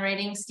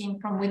regenerating skin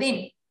from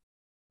within.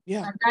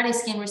 yeah. And that is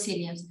skin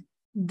resilience.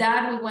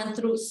 That we went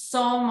through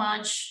so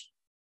much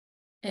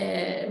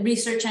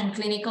research and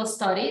clinical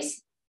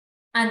studies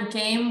and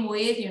came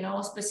with,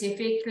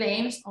 specific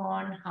claims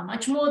on how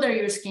much smoother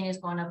your skin is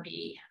going to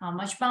be, how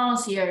much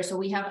bouncier. So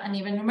we have an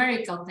even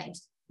numerical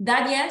claims.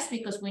 That, yes,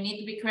 because we need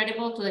to be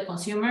credible to the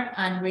consumer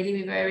and really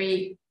be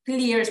very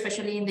clear,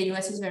 especially in the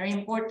US, is very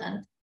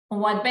important on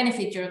what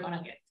benefit you're going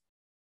to get.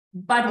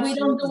 But we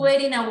don't do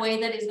Absolutely. it in a way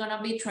that is going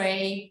to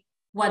betray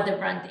what the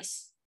brand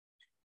is.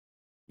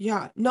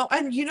 Yeah, no,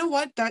 and you know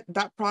what?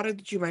 That product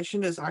that you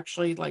mentioned is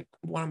actually like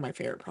one of my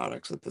favorite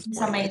products at this It's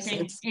point.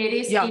 amazing.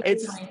 Yeah,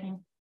 It is amazing.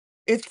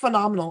 it's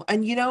phenomenal.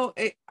 And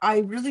I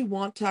really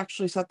want to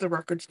actually set the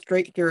record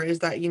straight here is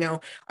that,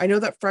 I know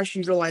that Fresh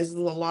utilizes a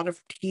lot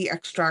of tea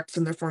extracts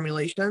in their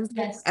formulations,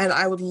 Yes. and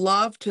I would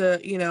love to,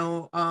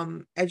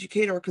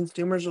 educate our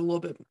consumers a little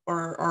bit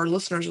or our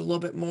listeners a little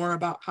bit more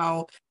about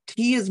how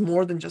tea is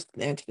more than just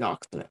an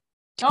antioxidant.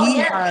 Oh, Tea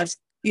yeah. has,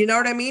 you know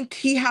what I mean?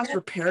 Tea has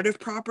reparative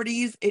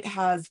properties. It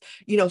has,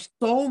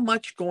 so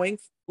much going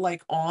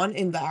like on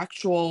in the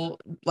actual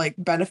like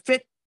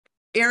benefit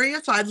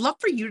area. So I'd love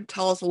for you to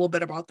tell us a little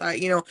bit about that,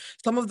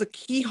 some of the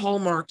key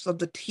hallmarks of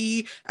the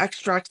tea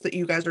extracts that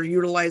you guys are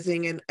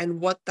utilizing and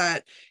what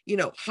that,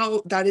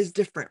 how that is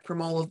different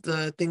from all of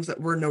the things that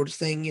we're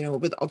noticing,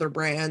 with other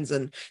brands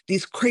and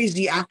these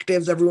crazy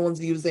actives everyone's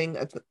using,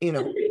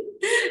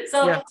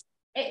 So yeah.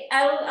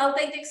 I'll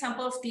take the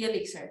example of tea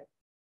elixir.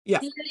 Yeah.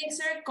 Tea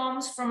elixir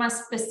comes from a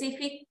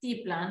specific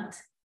tea plant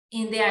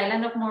in the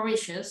island of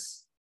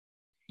Mauritius,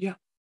 Yeah.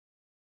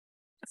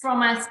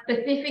 from a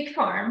specific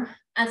farm,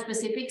 a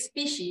specific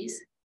species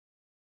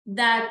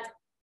that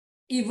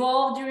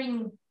evolved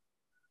during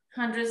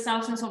hundreds,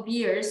 thousands of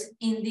years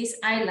in this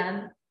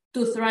island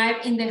to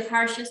thrive in the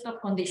harshest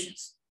of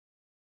conditions.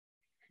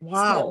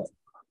 Wow.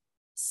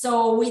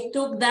 So we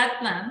took that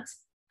plant,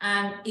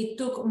 and it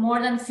took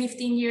more than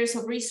 15 years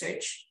of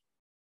research,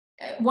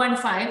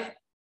 15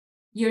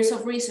 years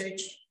of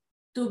research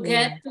to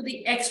get Wow. to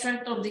the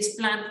extract of this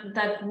plant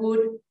that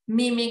would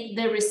mimic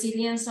the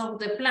resilience of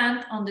the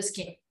plant on the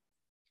skin.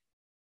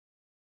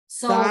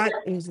 So That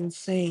is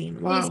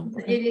insane. Wow.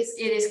 Okay.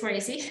 it is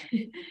crazy.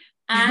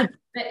 And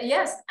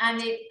yes,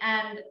 and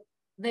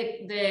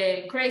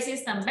the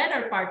craziest and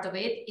better part of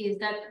it is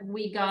that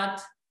we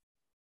got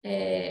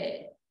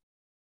a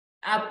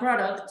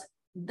product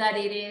that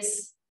it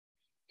is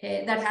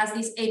that has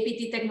this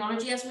APT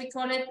technology, as we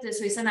call it.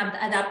 So it's an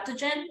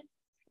adaptogen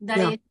that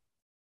Yeah.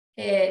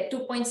 is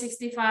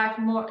 2.65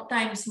 more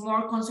times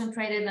more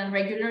concentrated than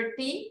regular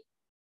tea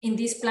in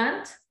this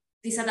plant,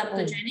 this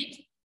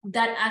adaptogenic,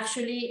 that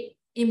actually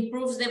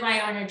improves the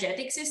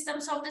bioenergetic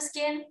systems of the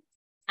skin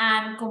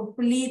and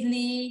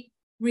completely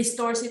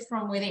restores it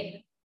from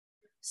within.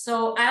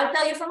 So I'll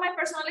tell you from my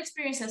personal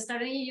experience, I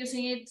started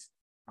using it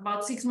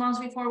about 6 months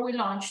before we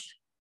launched.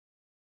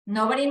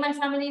 Nobody in my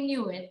family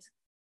knew it.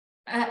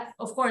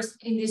 Of course,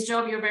 in this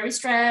job, you're very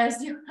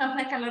stressed. You have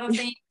like a lot of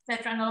things,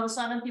 etc. And all of a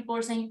sudden, people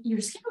are saying,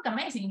 "Your skin look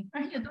amazing.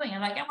 What are you doing?"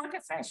 I'm like, "I work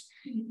at Fresh."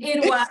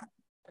 It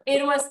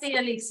was the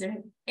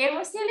elixir. It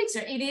was the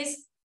elixir. It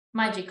is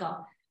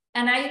magical.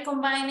 And I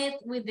combine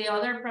it with the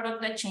other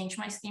product that changed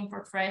my skin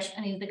for Fresh,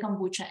 and it's the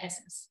kombucha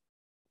essence.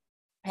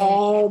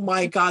 Oh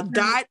my God,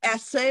 that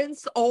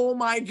essence. Oh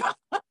my God.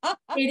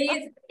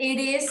 It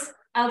is.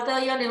 I'll tell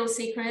you a little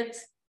secret.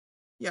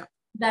 Yeah.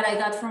 That I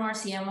got from our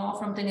CMO,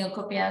 from Tenil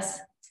Copias.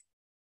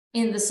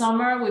 In the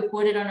summer, we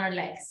put it on our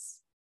legs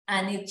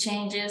and it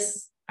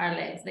changes our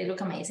legs. They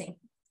look amazing.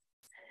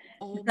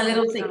 Oh it's a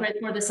little secret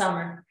for the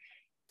summer.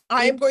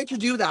 I am going to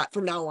do that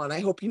from now on. I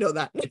hope you know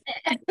that. Do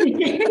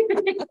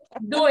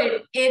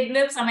it. It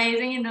looks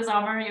amazing in the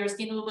summer. Your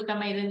skin will look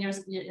amazing.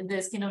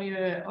 The skin of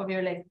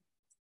your leg.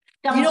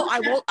 You know,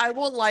 I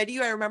won't lie to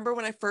you. I remember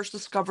when I first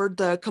discovered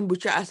the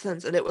kombucha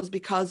essence, and it was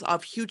because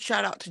of, huge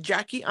shout out to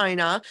Jackie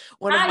Aina,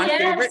 one of my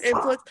favorite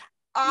influencers.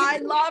 I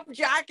love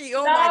Jackie.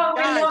 Oh my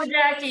gosh. We love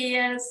Jackie,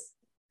 yes.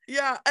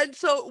 Yeah. And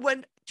so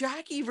when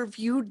Jackie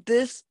reviewed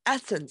this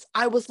essence,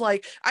 I was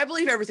like, I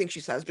believe everything she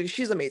says because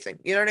she's amazing.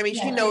 You know what I mean?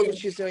 Yeah, she knows what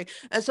she's doing.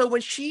 And so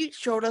when she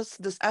showed us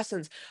this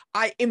essence,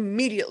 I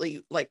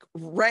immediately like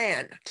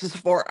ran to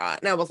Sephora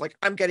and I was like,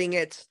 I'm getting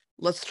it.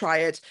 Let's try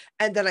it.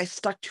 And then I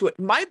stuck to it.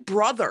 My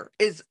brother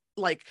is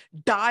like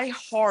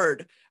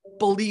die-hard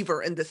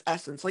believer in this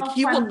essence. Like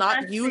he will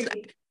not use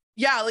it.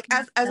 Yeah, like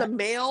as a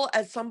male,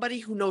 as somebody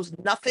who knows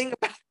nothing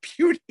about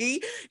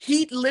beauty,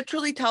 he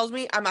literally tells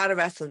me I'm out of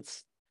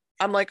essence.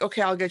 I'm like,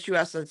 okay, I'll get you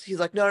essence. He's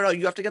like, no,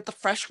 you have to get the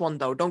fresh one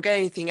though. Don't get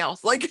anything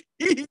else. Like,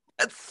 it's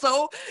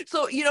so,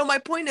 you know, my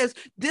point is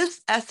this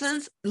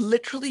essence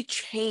literally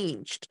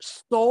changed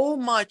so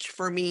much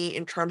for me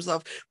in terms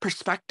of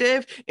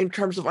perspective, in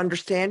terms of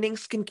understanding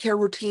skincare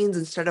routines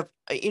instead of,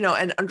 you know,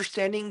 and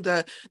understanding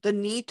the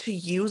need to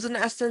use an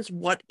essence,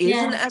 what is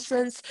an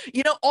essence,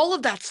 you know, all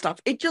of that stuff.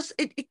 It just,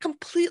 it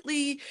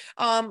completely,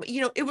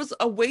 you know, it was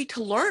a way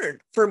to learn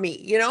for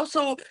me, you know?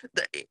 So,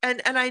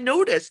 and I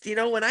noticed, you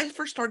know, when I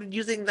first started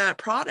using that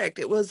product,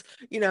 it was,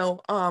 you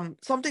know,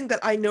 something that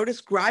I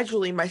noticed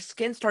gradually my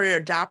skin started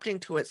adapting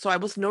to it. So I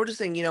was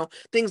noticing, you know,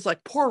 things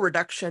like pore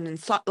reduction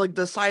and like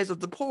the size of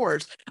the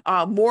pores,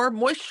 more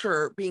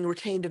moisture being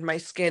retained in my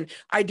skin.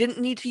 I didn't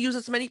need to use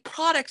as many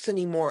products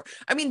anymore.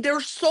 I mean, there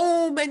are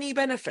so many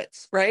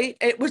benefits, right?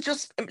 It was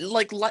just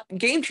like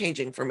game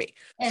changing for me.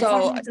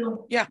 So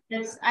yeah.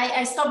 Yes,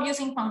 I stopped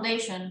using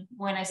foundation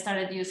when I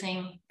started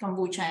using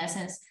kombucha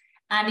essence.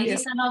 And it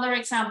is another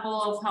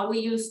example of how we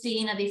use tea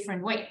in a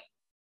different way.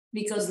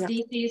 Because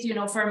this is, you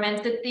know,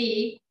 fermented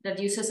tea that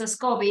uses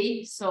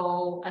ascorbate.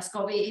 So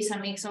ascorbate is a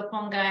mix of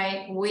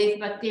fungi with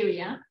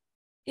bacteria.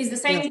 It's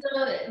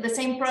the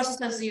same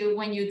process as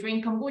when you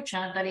drink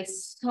kombucha that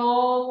is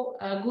so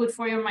good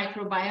for your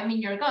microbiome in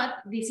your gut.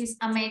 This is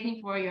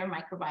amazing for your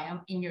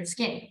microbiome in your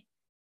skin.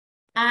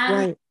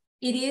 And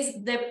it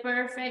is the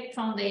perfect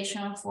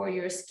foundation for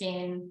your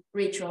skin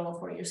ritual,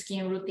 for your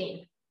skin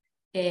routine.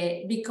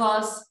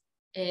 Because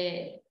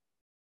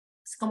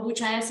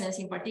kombucha essence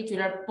in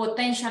particular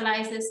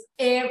potentializes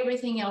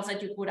everything else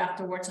that you put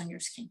afterwards on your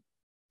skin.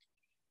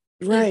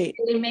 It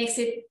really makes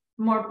it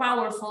more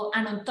powerful,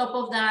 and on top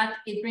of that,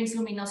 it brings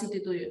luminosity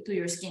to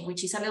your skin,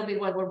 which is a little bit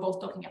what we're both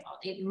talking about.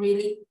 It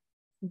really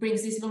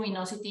brings this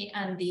luminosity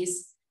and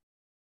this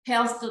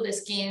health to the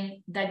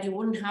skin that you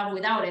wouldn't have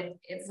without it.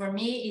 For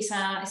me, it's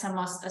a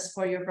must, as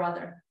for your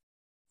brother.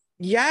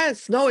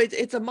 Yes, no,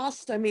 it's a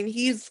must. I mean,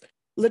 he's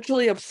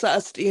literally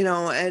obsessed, you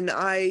know, and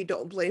I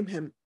don't blame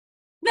him.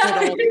 No.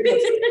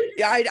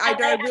 Yeah,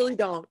 I really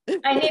don't.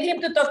 I need him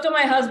to talk to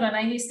my husband.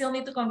 I still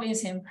need to convince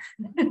him.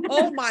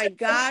 Oh my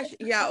gosh.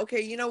 Yeah,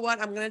 okay. You know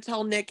what? I'm gonna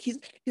tell Nick. He's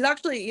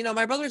actually, you know,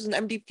 my brother's an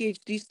MD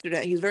PhD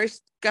student. He's very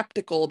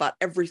skeptical about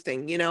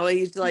everything, you know.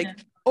 He's like,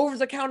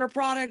 over-the-counter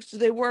products, do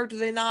they work, do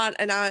they not?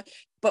 And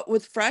but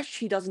with Fresh,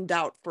 he doesn't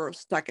doubt for a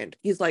second.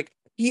 He's like,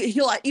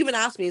 he'll even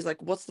ask me, he's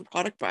like, what's the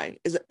product by?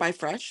 Is it by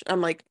Fresh?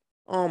 I'm like,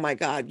 oh my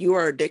God, you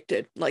are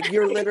addicted. Like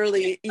you're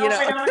literally, you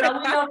know. We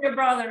love your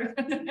brother.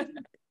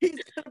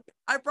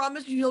 I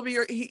promise you,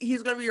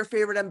 he's gonna be your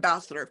favorite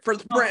ambassador for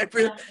the brand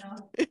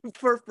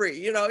for free.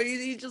 You know,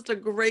 he's just a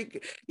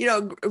great, you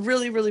know,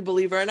 really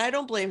believer, and I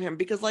don't blame him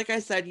because, like I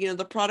said, you know,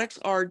 the products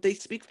they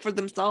speak for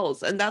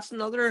themselves, and that's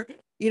another,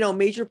 you know,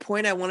 major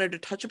point I wanted to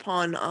touch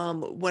upon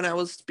when I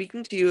was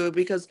speaking to you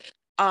because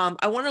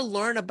I want to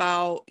learn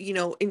about,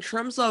 in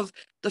terms of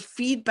the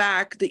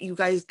feedback that you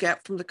guys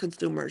get from the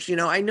consumers.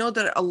 I know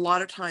that a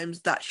lot of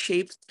times that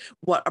shapes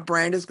what a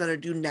brand is going to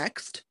do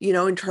next,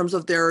 in terms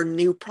of their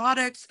new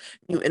products,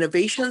 new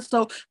innovations.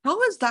 So how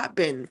has that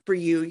been for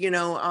you,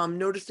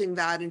 noticing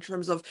that in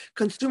terms of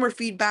consumer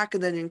feedback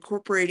and then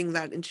incorporating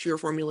that into your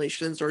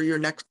formulations or your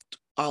next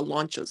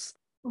launches?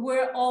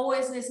 We're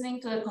always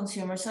listening to the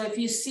consumer. So if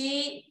you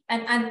see,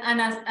 and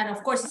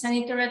of course, it's an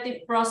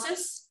iterative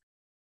process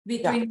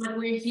between what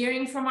we're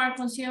hearing from our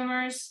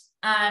consumers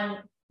and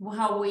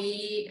how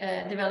we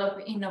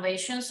develop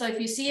innovation. So if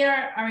you see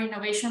our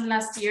innovation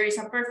last year is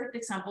a perfect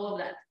example of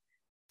that.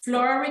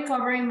 Floral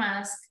Recovery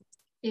Mask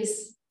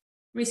is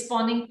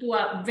responding to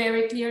a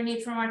very clear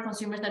need from our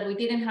consumers that we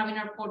didn't have in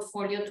our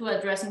portfolio to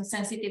addressing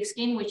sensitive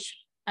skin, which,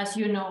 as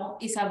you know,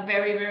 is a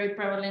very, very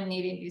prevalent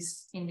need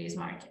in this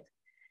market.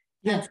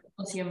 And for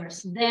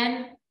consumers.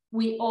 Then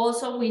we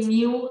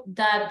knew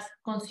that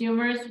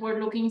consumers were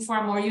looking for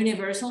a more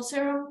universal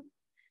serum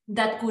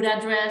that could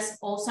address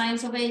all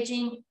signs of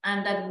aging,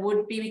 and that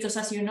would be, because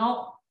as you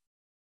know,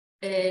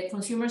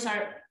 consumers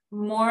are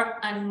more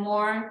and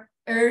more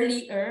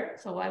earlier,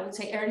 so I would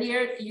say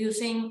earlier,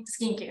 using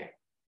skincare.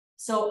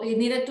 So it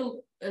needed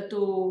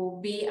to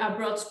be a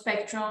broad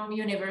spectrum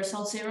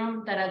universal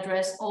serum that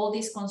addressed all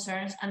these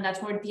concerns, and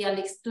that's where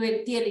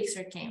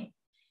T-Elixir came.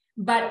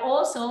 But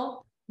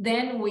also,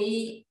 then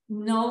we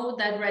know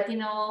that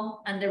retinol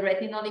and the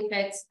retinol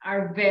effects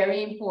are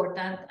very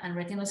important, and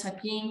retinol is a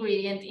key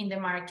ingredient in the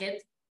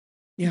market.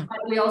 Yeah.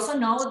 But we also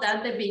know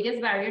that the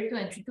biggest barrier to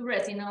entry to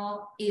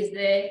retinol is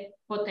the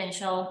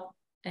potential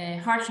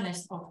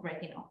harshness of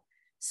retinol.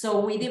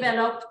 So we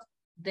developed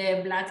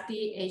the Black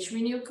Tea Age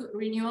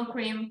Renewal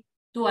Cream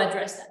to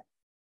address that.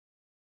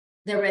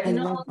 The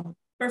retinol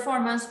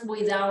performance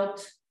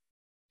without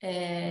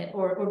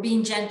or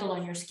being gentle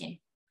on your skin.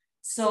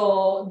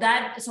 So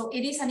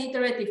it is an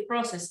iterative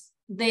process.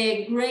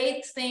 The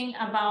great thing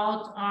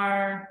about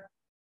our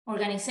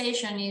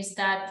organization is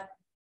that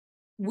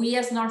we,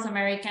 as North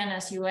American,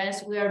 as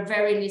US, we are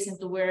very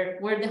listened to.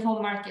 We're the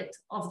home market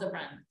of the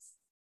brand.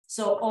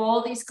 So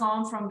all these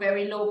come from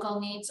very local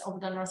needs of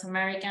the North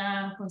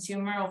American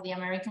consumer, of the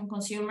American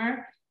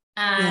consumer.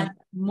 And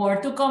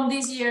more to come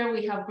this year.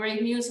 We have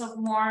great news of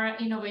more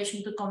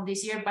innovation to come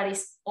this year, but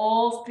it's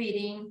all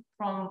feeding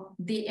from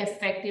the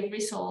effective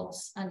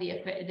results and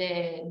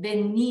the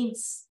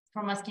needs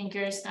from a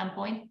skincare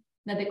standpoint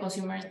that the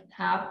consumers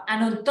have.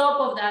 And on top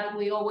of that,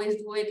 we always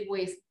do it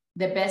with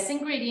the best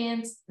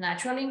ingredients,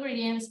 natural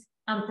ingredients,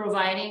 and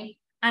providing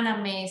an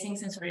amazing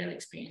sensorial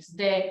experience.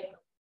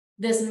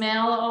 The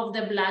smell of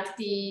the Black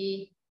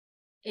Tea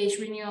Age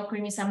Renewal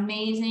Cream is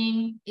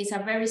amazing. It's a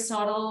very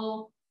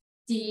subtle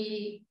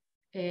tea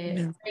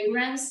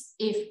fragrance.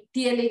 If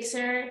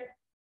T-Elixir,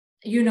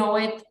 you know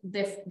it,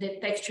 the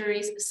texture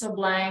is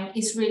sublime.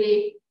 It's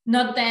really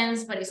not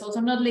dense, but it's also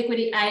not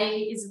liquidy.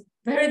 It's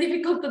very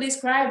difficult to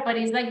describe, but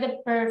it's like the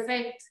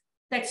perfect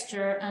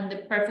texture and the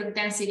perfect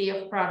density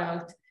of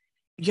product.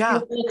 Yeah.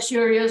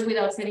 Luxurious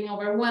without feeling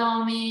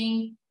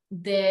overwhelming.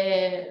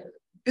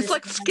 It's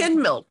like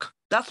skin milk.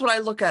 That's what I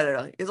look at it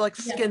like. It's like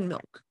skin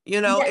milk. It's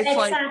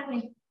exactly.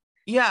 Like,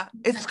 yeah,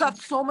 it's got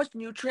so much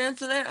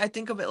nutrients in it. I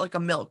think of it like a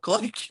milk.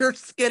 Like your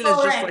skin is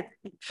just like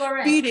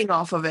feeding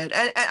off of it.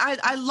 And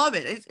I love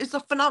it. It's a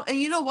phenomenal. And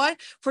you know what?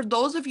 For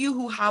those of you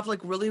who have like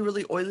really,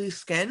 really oily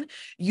skin,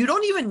 you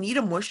don't even need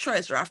a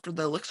moisturizer after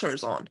the elixir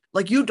is on.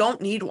 Like you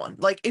don't need one.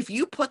 Like if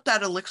you put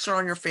that elixir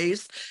on your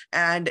face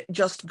and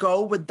just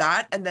go with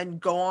that and then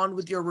go on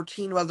with your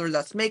routine, whether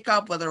that's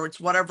makeup, whether it's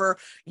whatever,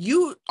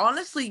 you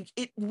honestly,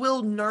 it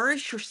will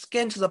nourish your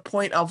skin to the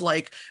point of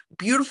like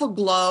beautiful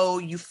glow.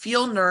 You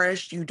feel nourished.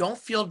 You don't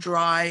feel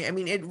dry. I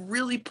mean, it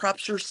really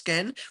preps your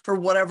skin for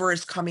whatever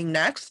is coming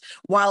next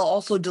while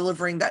also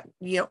delivering that,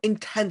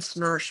 intense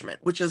nourishment,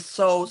 which is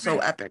so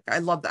epic. I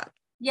love that.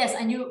 Yes,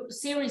 and you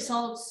see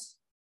results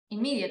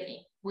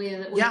immediately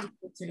with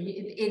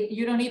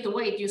you don't need to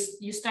wait.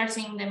 You start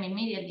seeing them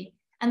immediately.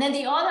 And then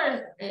the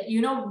other,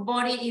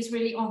 body is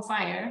really on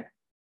fire.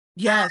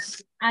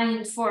 Yes.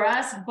 And for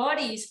us,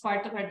 body is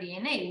part of our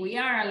DNA. We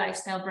are a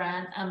lifestyle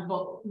brand, and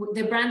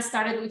the brand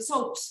started with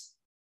soaps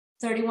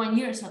 31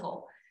 years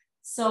ago.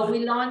 So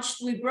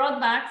we brought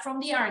back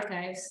from the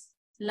archives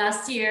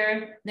last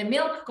year, the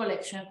Milk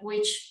collection,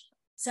 which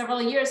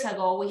several years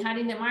ago we had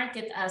in the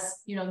market as,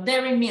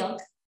 dairy milk,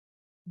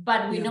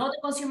 but we know the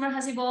consumer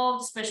has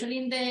evolved, especially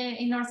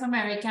in North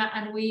America,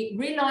 and we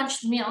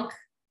relaunched Milk,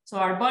 so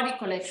our body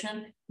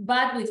collection,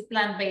 but with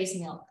plant-based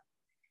milk,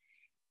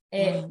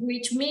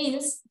 which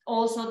means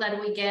also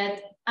that we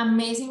get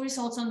amazing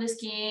results on the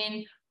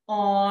skin,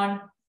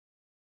 on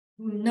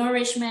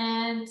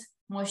nourishment,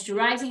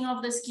 moisturizing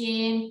of the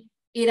skin.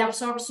 It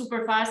absorbs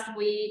super fast.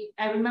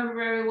 I remember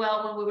very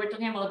well when we were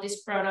talking about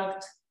this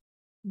product,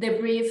 the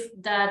brief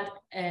that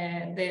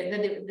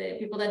the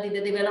people that did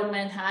the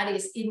development had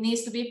is it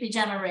needs to be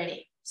pajama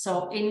ready.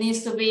 So it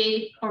needs to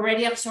be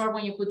already absorbed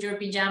when you put your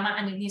pajama,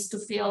 and it needs to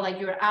feel like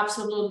you're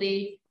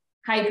absolutely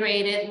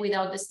hydrated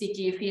without the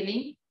sticky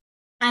feeling.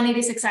 And it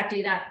is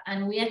exactly that.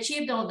 And we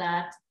achieved all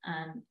that.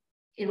 And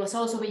it was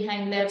also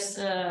behind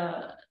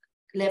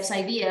Lev's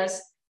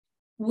ideas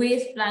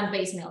with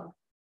plant-based milk.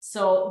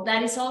 So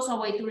that is also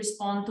a way to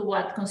respond to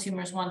what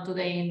consumers want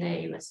today in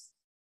the US.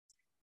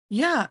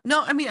 Yeah,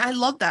 no, I mean, I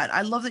love that.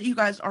 I love that you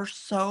guys are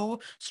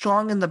so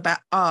strong in the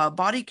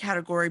body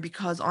category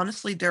because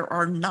honestly, there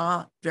are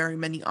not very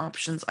many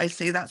options. I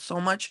say that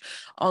so much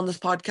on this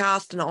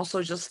podcast and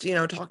also just,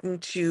 talking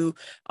to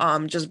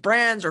just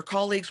brands or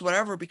colleagues,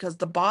 whatever, because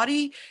the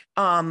body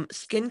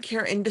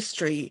skincare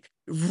industry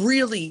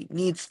really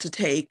needs to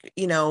take,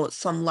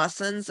 some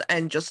lessons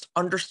and just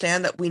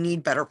understand that we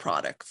need better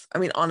products. I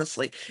mean,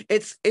 honestly,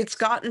 it's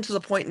gotten to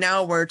the point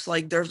now where it's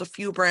like there's a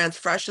few brands,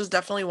 Fresh is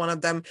definitely one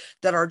of them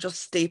that are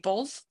just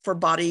staples for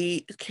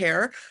body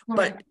care.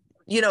 Right. But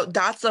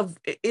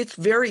it's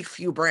very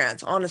few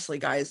brands, honestly,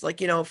 guys. Like,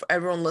 for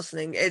everyone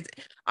listening,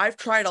 I've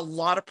tried a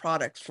lot of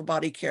products for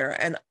body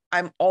care and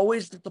I'm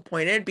always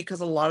disappointed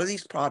because a lot of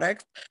these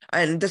products,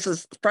 and this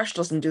is Fresh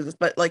doesn't do this,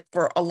 but like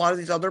for a lot of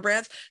these other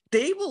brands,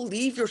 they will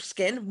leave your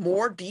skin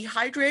more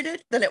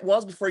dehydrated than it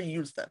was before you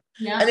use them.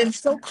 And Yeah.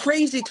 it's so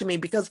crazy to me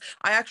because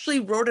I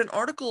actually wrote an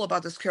article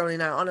about this,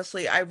 Carolina.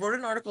 Honestly, I wrote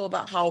an article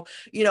about how,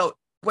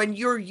 when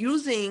you're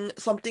using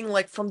something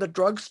like from the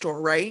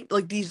drugstore, right?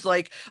 Like these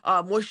like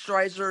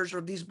moisturizers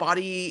or these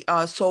body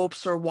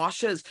soaps or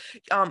washes,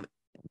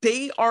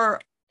 they are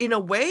in a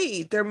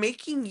way they're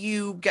making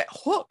you get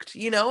hooked,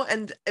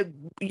 and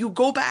you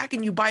go back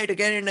and you buy it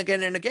again and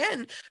again and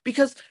again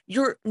because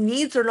your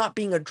needs are not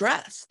being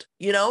addressed.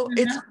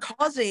 It's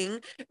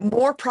causing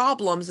more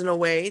problems in a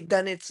way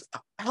than it's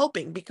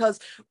helping because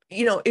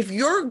if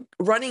you're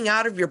running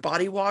out of your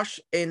body wash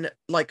in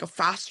like a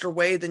faster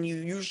way than you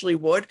usually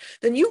would,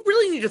 then you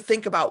really need to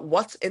think about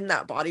what's in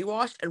that body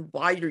wash and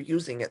why you're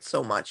using it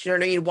so much. You know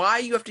what I mean? Why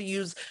you have to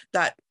use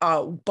that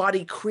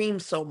body cream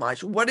so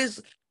much? What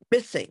is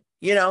missing?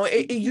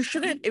 You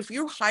shouldn't, if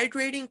you're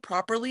hydrating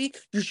properly,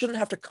 you shouldn't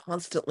have to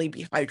constantly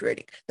be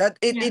hydrating.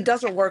 It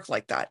doesn't work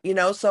like that,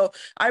 So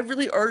I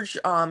really urge,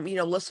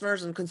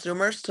 listeners and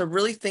consumers to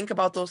really think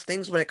about those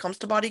things when it comes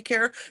to body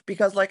care,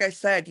 because like I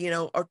said,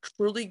 a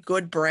truly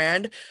good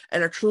brand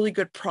and a truly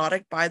good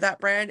product by that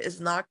brand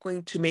is not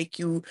going to make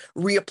you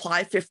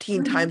reapply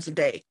 15 times a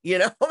day,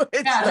 It's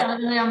Yeah, not.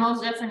 yeah,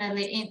 most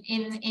definitely.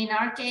 In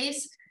our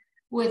case,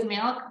 with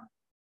milk,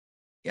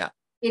 Yeah.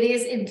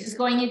 it's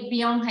going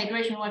beyond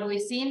hydration. What we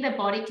see in the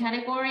body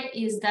category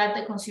is that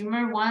the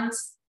consumer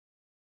wants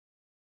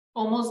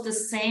almost the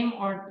same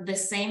or the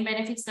same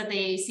benefits that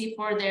they see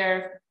for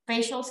their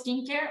facial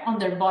skincare on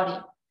their body.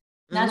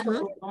 That's what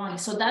Mm-hmm. we're going.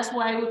 So that's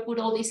why we put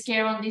all this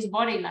care on this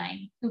body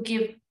line to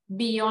give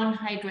beyond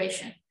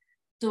hydration,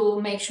 to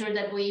make sure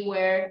that we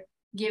were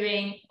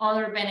giving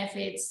other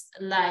benefits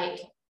like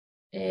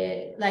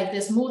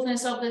the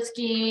smoothness of the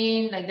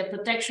skin, like the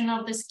protection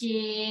of the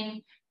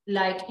skin,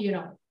 like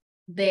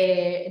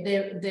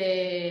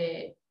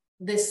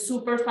the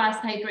super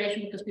fast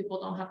hydration because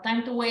people don't have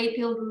time to wait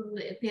till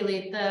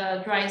it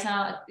dries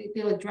out,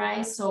 till it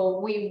dries. So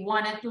we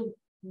wanted to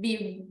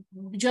be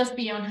just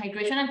beyond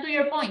hydration. And to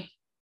your point,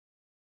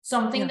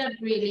 something Yeah. that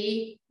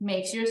really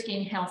makes your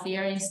skin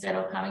healthier instead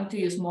of having to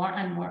use more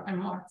and more and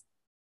more.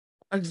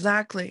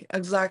 Exactly,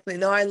 exactly.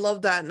 No, I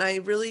love that. And I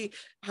really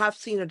have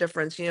seen a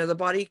difference. The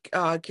body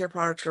care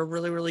products are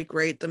really, really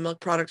great. The milk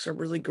products are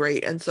really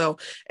great. And so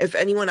if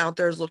anyone out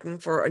there is looking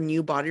for a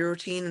new body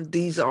routine,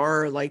 these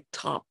are like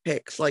top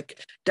picks.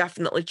 Like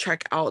definitely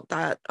check out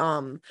that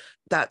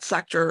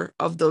sector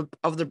of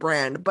the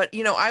brand. But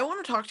I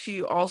want to talk to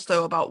you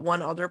also about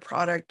one other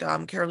product,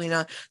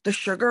 Carolina. The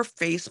Sugar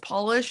Face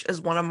Polish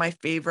is one of my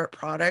favorite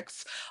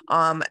products.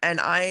 And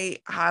I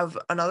have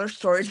another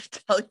story to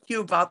tell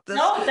you about this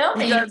No, tell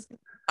me. because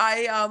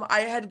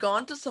I had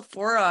gone to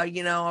Sephora,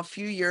 a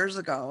few years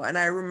ago, and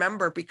I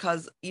remember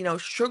because,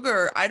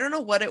 sugar, I don't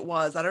know what it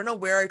was. I don't know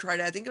where I tried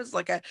it. I think it was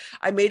like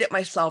I made it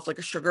myself, like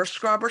a sugar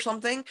scrub or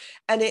something,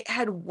 and it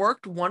had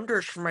worked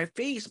wonders for my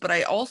face. But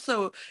I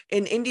also,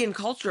 in Indian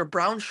culture,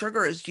 brown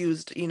sugar is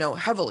used,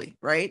 heavily,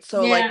 right?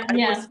 So like Yeah, I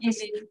yeah, was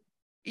just indeed.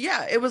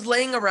 yeah, it was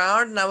laying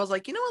around and I was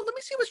like, you know what, let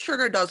me see what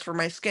sugar does for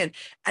my skin.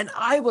 And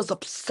I was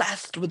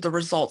obsessed with the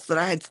results that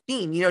I had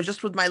seen,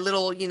 just with my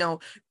little,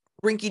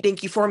 rinky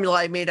dinky formula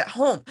I made at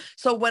home.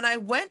 So when I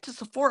went to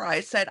Sephora,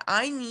 I said,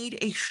 I need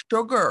a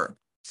sugar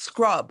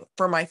scrub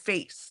for my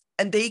face.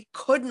 And they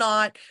could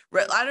not,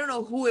 I don't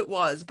know who it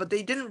was, but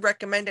they didn't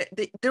recommend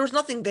it. There was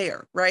nothing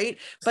there, right?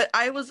 But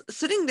I was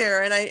sitting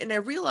there and I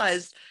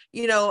realized,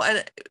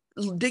 and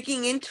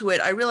digging into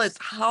it, I realized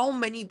how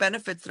many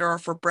benefits there are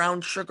for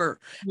brown sugar.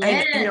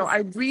 And, Yes,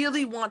 I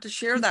really want to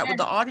share that with yes.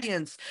 the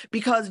audience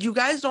because you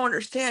guys don't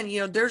understand,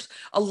 there's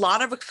a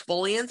lot of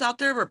exfoliants out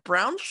there, but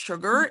brown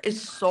sugar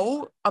is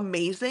so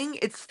amazing.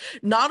 It's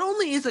not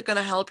only is it going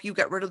to help you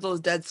get rid of those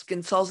dead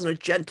skin cells in a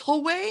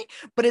gentle way,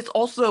 but it's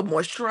also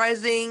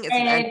moisturizing. It's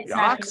an Exactly,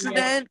 yes.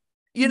 antioxidant.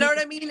 You know Yes,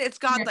 what I mean? It's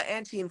got yes, the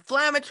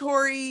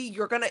anti-inflammatory.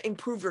 You're going to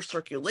improve your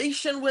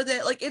circulation with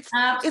it. Like it's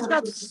got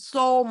absolutely.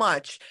 so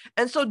much.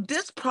 And so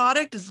this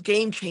product is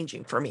game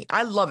changing for me.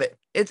 I love it.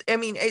 I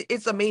mean,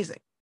 it's amazing.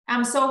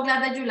 I'm so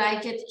glad that you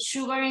like it.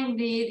 Sugar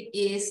indeed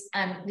is,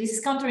 and this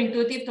is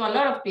counterintuitive to a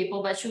lot of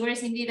people, but sugar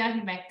is indeed a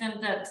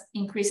humectant that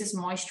increases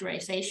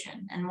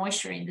moisturization and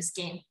moisture in the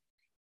skin.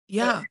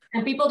 Yeah.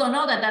 And people don't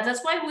know that.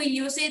 That's why we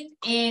use it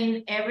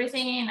in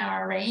everything in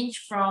our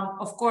range, from,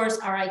 of course,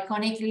 our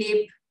iconic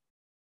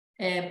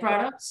lip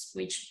products,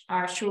 which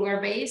are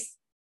sugar-based,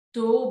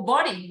 to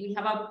body. We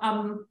have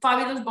a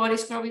fabulous body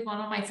scrub with one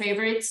of my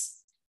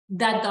favorites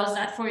that does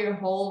that for your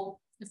whole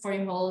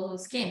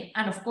skin.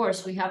 And of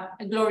course, we have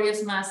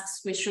glorious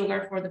masks with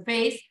sugar for the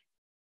face.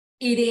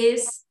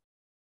 It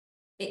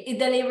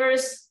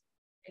delivers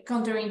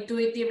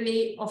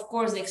counterintuitively, of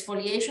course, the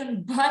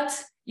exfoliation, but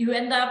you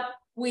end up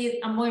with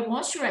a more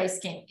moisturized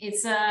skin.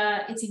 It's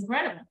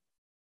incredible.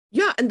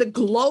 Yeah, and the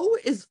glow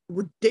is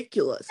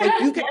ridiculous.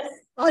 Like you get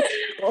such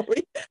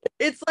glowy.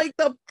 It's like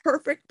the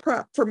perfect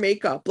prep for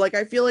makeup. Like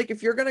I feel like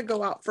if you're gonna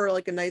go out for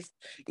like a nice,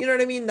 you know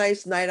what I mean,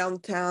 nice night out in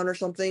town or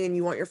something, and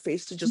you want your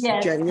face to just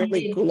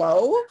genuinely indeed.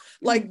 glow,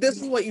 like this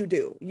is what you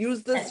do.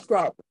 Use this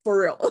scrub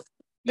for real.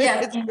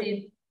 Yes,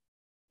 indeed.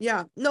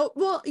 Yeah, no,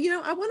 well,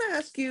 I want to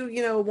ask you,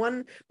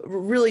 one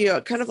really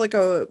kind of like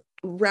a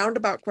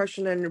roundabout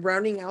question, and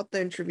rounding out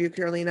the interview,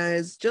 Carolina,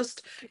 is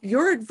just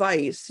your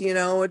advice,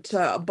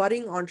 to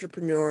budding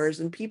entrepreneurs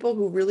and people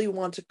who really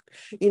want to,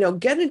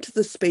 get into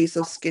the space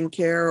of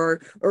skincare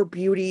or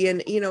beauty,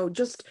 and,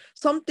 just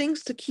some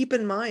things to keep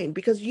in mind,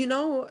 because,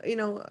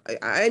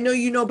 I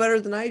know better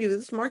than I do.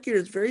 This market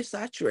is very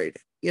saturated.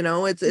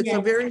 It's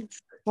a very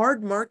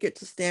hard market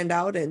to stand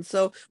out in.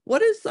 So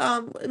what is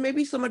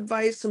maybe some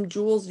advice, some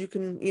jewels you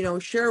can,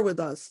 share with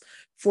us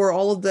for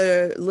all of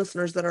the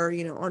listeners that are,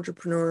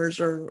 entrepreneurs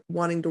or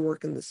wanting to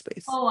work in this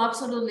space? Oh,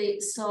 absolutely.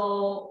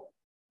 So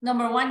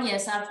number one,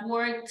 yes, I've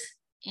worked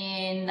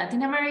in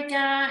Latin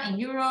America, in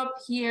Europe,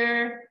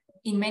 here,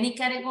 in many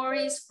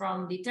categories,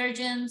 from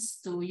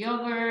detergents to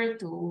yogurt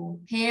to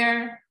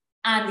hair.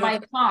 And by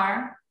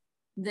far,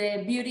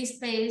 the beauty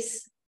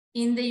space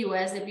in the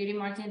US, the beauty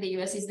market in the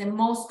US, is the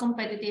most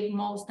competitive,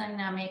 most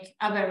dynamic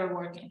I've ever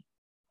worked in,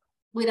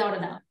 without a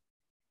doubt.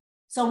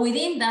 So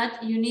within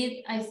that, you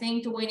need, I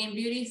think, to win in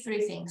beauty, three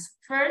things.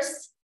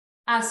 First,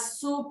 a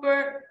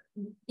super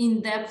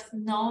in-depth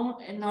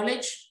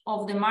knowledge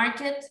of the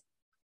market,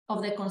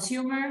 of the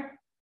consumer,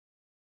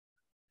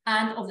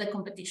 and of the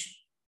competition.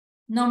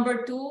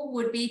 Number two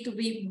would be to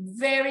be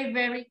very,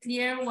 very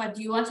clear what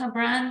you as a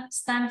brand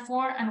stand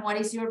for and what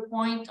is your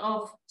point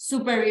of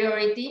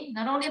superiority,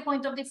 not only a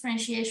point of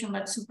differentiation,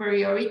 but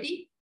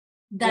superiority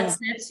that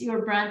sets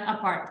your brand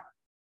apart.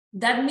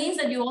 That means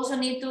that you also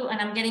need to, and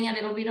I'm getting a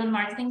little bit on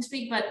marketing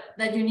speak, but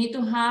that you need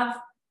to have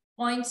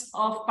points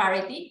of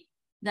parity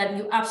that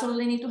you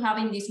absolutely need to have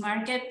in this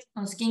market.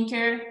 On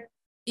skincare,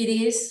 it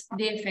is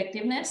the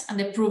effectiveness and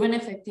the proven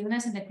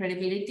effectiveness and the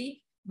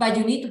credibility, but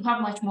you need to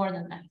have much more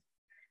than that.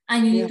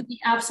 And you need to be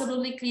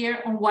absolutely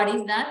clear on what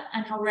is that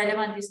and how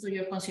relevant it is to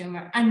your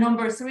consumer. And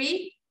number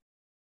three,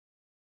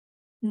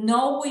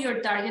 know who your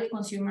target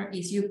consumer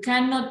is. You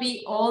cannot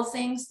be all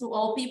things to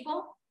all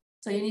people.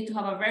 So you need to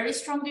have a very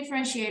strong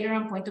differentiator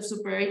and point of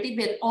superiority,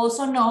 but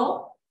also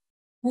know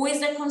who is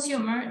the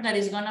consumer that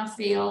is going to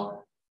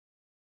feel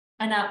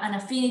an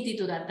affinity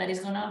to that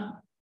is going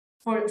to,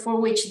 for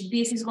which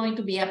this is going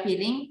to be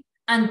appealing,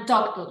 and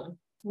talk to them.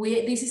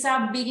 This is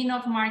a big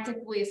enough market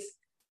with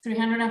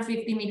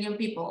 350 million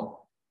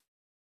people.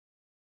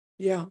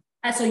 Yeah.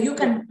 And so you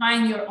can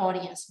find your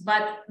audience,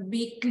 but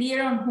be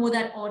clear on who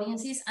that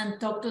audience is and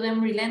talk to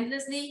them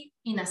relentlessly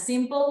in a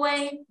simple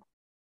way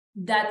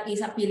that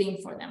is appealing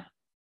for them.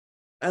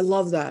 I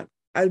love that.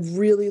 I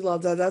really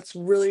love that. That's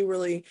really,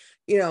 really,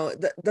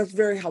 that's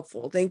very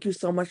helpful. Thank you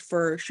so much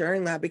for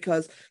sharing that,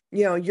 because,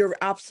 you're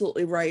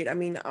absolutely right. I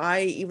mean,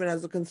 even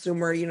as a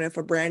consumer, if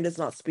a brand is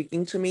not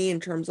speaking to me in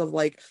terms of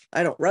like,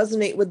 I don't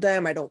resonate with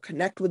them, I don't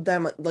connect with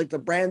them, like the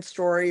brand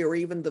story or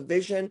even the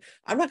vision,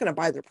 I'm not going to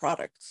buy their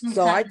products.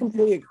 So I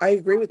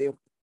agree with you.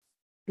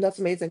 That's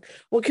amazing.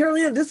 Well,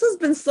 Carolina, this has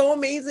been so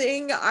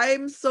amazing.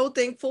 I'm so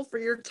thankful for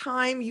your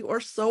time. You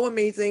are so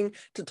amazing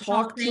to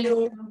talk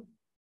to.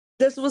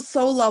 This was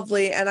so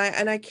lovely, and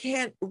I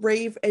can't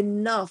rave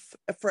enough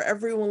for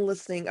everyone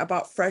listening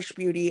about Fresh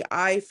Beauty.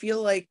 I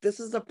feel like this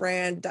is a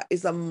brand that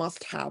is a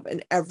must-have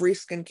in every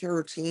skincare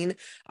routine.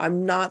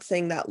 I'm not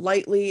saying that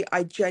lightly.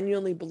 I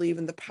genuinely believe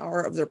in the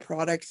power of their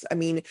products. I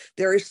mean,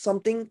 there is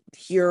something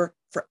here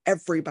for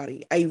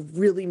everybody. I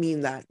really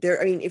mean that.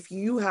 If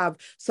you have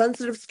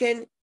sensitive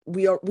skin,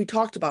 we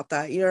talked about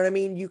that. You know what I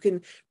mean? You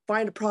can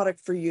find a product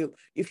for you.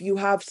 If you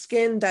have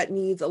skin that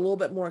needs a little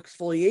bit more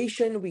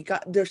exfoliation,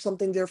 there's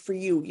something there for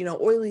you.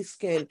 Oily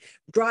skin,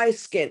 dry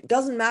skin,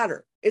 doesn't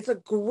matter. It's a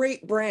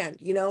great brand,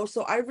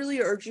 so I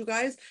really urge you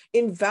guys,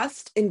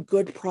 invest in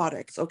good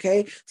products.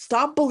 Okay,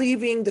 stop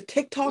believing the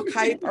TikTok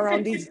hype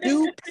around these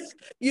dupes.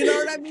 You know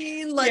what I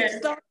mean? Like,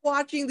 stop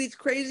watching these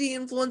crazy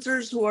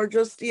influencers who are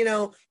just,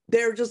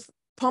 they're just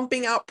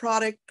pumping out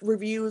product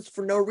reviews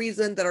for no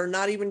reason that are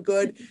not even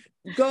good.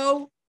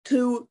 Go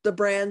to the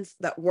brands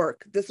that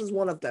work. This is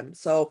one of them.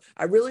 So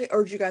I really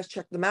urge you guys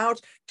check them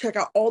out. Check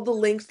out all the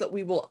links that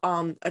we will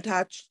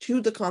attach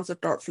to the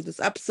concept art for this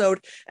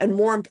episode. And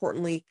more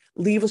importantly,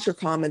 leave us your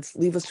comments,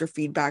 leave us your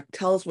feedback.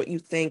 Tell us what you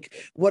think.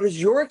 What has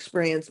your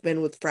experience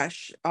been with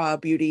Fresh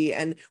Beauty,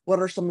 and what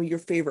are some of your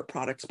favorite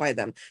products by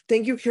them?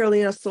 Thank you,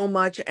 Carolina, so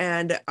much.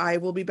 And I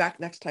will be back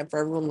next time for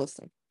everyone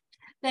listening.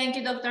 Thank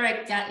you, Dr.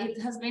 Ekta.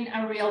 It has been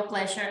a real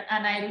pleasure.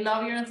 And I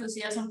love your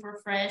enthusiasm for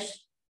Fresh.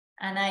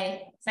 And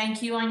I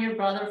thank you and your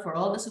brother for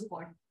all the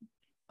support.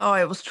 Oh,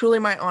 it was truly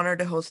my honor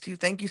to host you.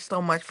 Thank you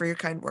so much for your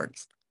kind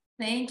words.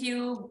 Thank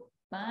you.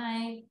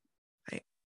 Bye.